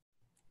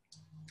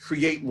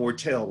 Create more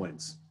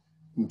tailwinds.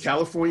 From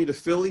California to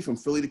Philly, from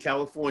Philly to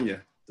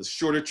California, the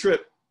shorter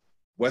trip,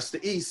 west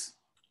to east,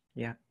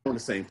 yeah, on the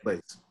same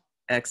place.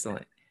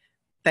 Excellent.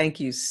 Thank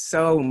you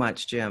so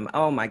much, Jim.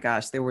 Oh my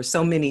gosh, there were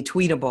so many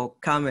tweetable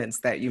comments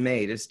that you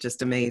made. It's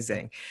just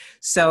amazing.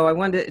 So I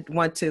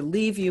want to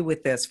leave you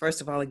with this.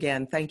 First of all,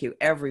 again, thank you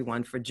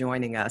everyone for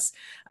joining us.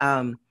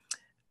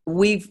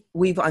 We've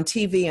on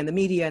TV and the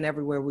media and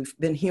everywhere, we've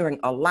been hearing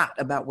a lot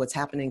about what's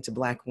happening to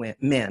Black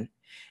men.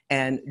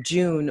 And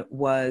June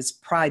was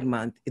Pride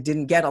Month. It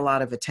didn't get a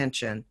lot of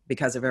attention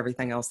because of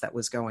everything else that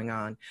was going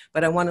on.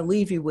 But I want to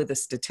leave you with a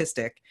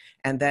statistic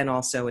and then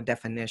also a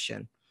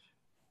definition.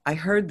 I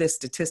heard this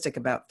statistic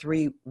about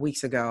 3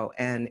 weeks ago,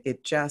 and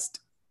it just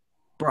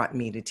brought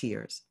me to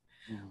tears.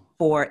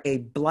 For a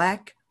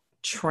Black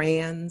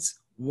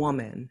trans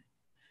woman,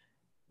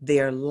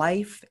 their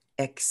life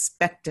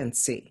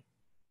expectancy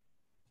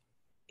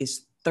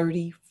is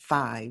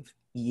 35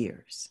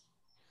 years.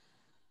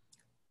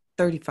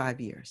 35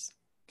 years.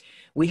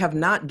 We have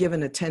not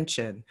given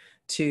attention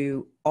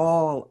to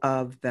all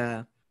of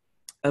the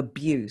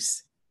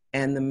abuse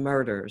and the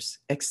murders,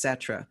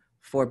 etc.,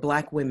 for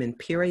Black women,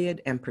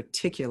 period, and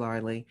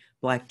particularly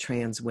Black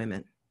trans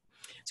women.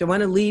 So I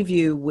want to leave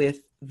you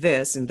with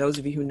this, and those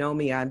of you who know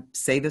me, I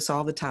say this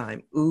all the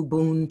time,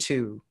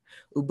 Ubuntu.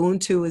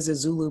 Ubuntu is a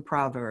Zulu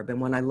proverb,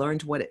 and when I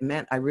learned what it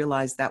meant, I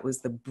realized that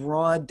was the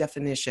broad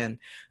definition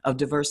of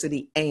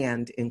diversity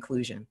and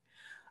inclusion.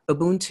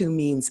 Ubuntu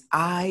means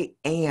I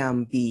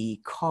am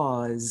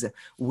because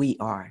we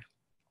are.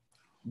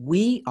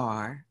 We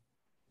are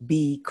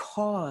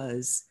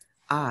because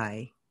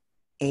I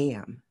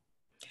am.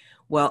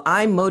 Well,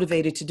 I'm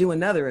motivated to do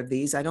another of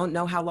these. I don't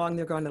know how long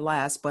they're going to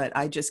last, but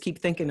I just keep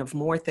thinking of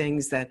more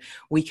things that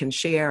we can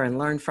share and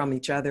learn from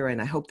each other.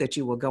 And I hope that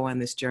you will go on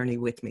this journey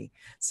with me.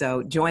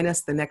 So join us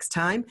the next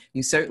time.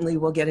 You certainly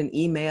will get an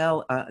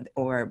email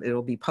or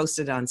it'll be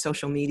posted on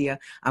social media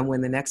on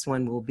when the next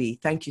one will be.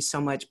 Thank you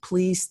so much.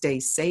 Please stay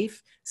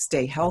safe,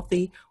 stay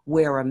healthy,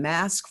 wear a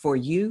mask for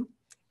you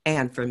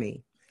and for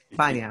me.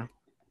 Bye now.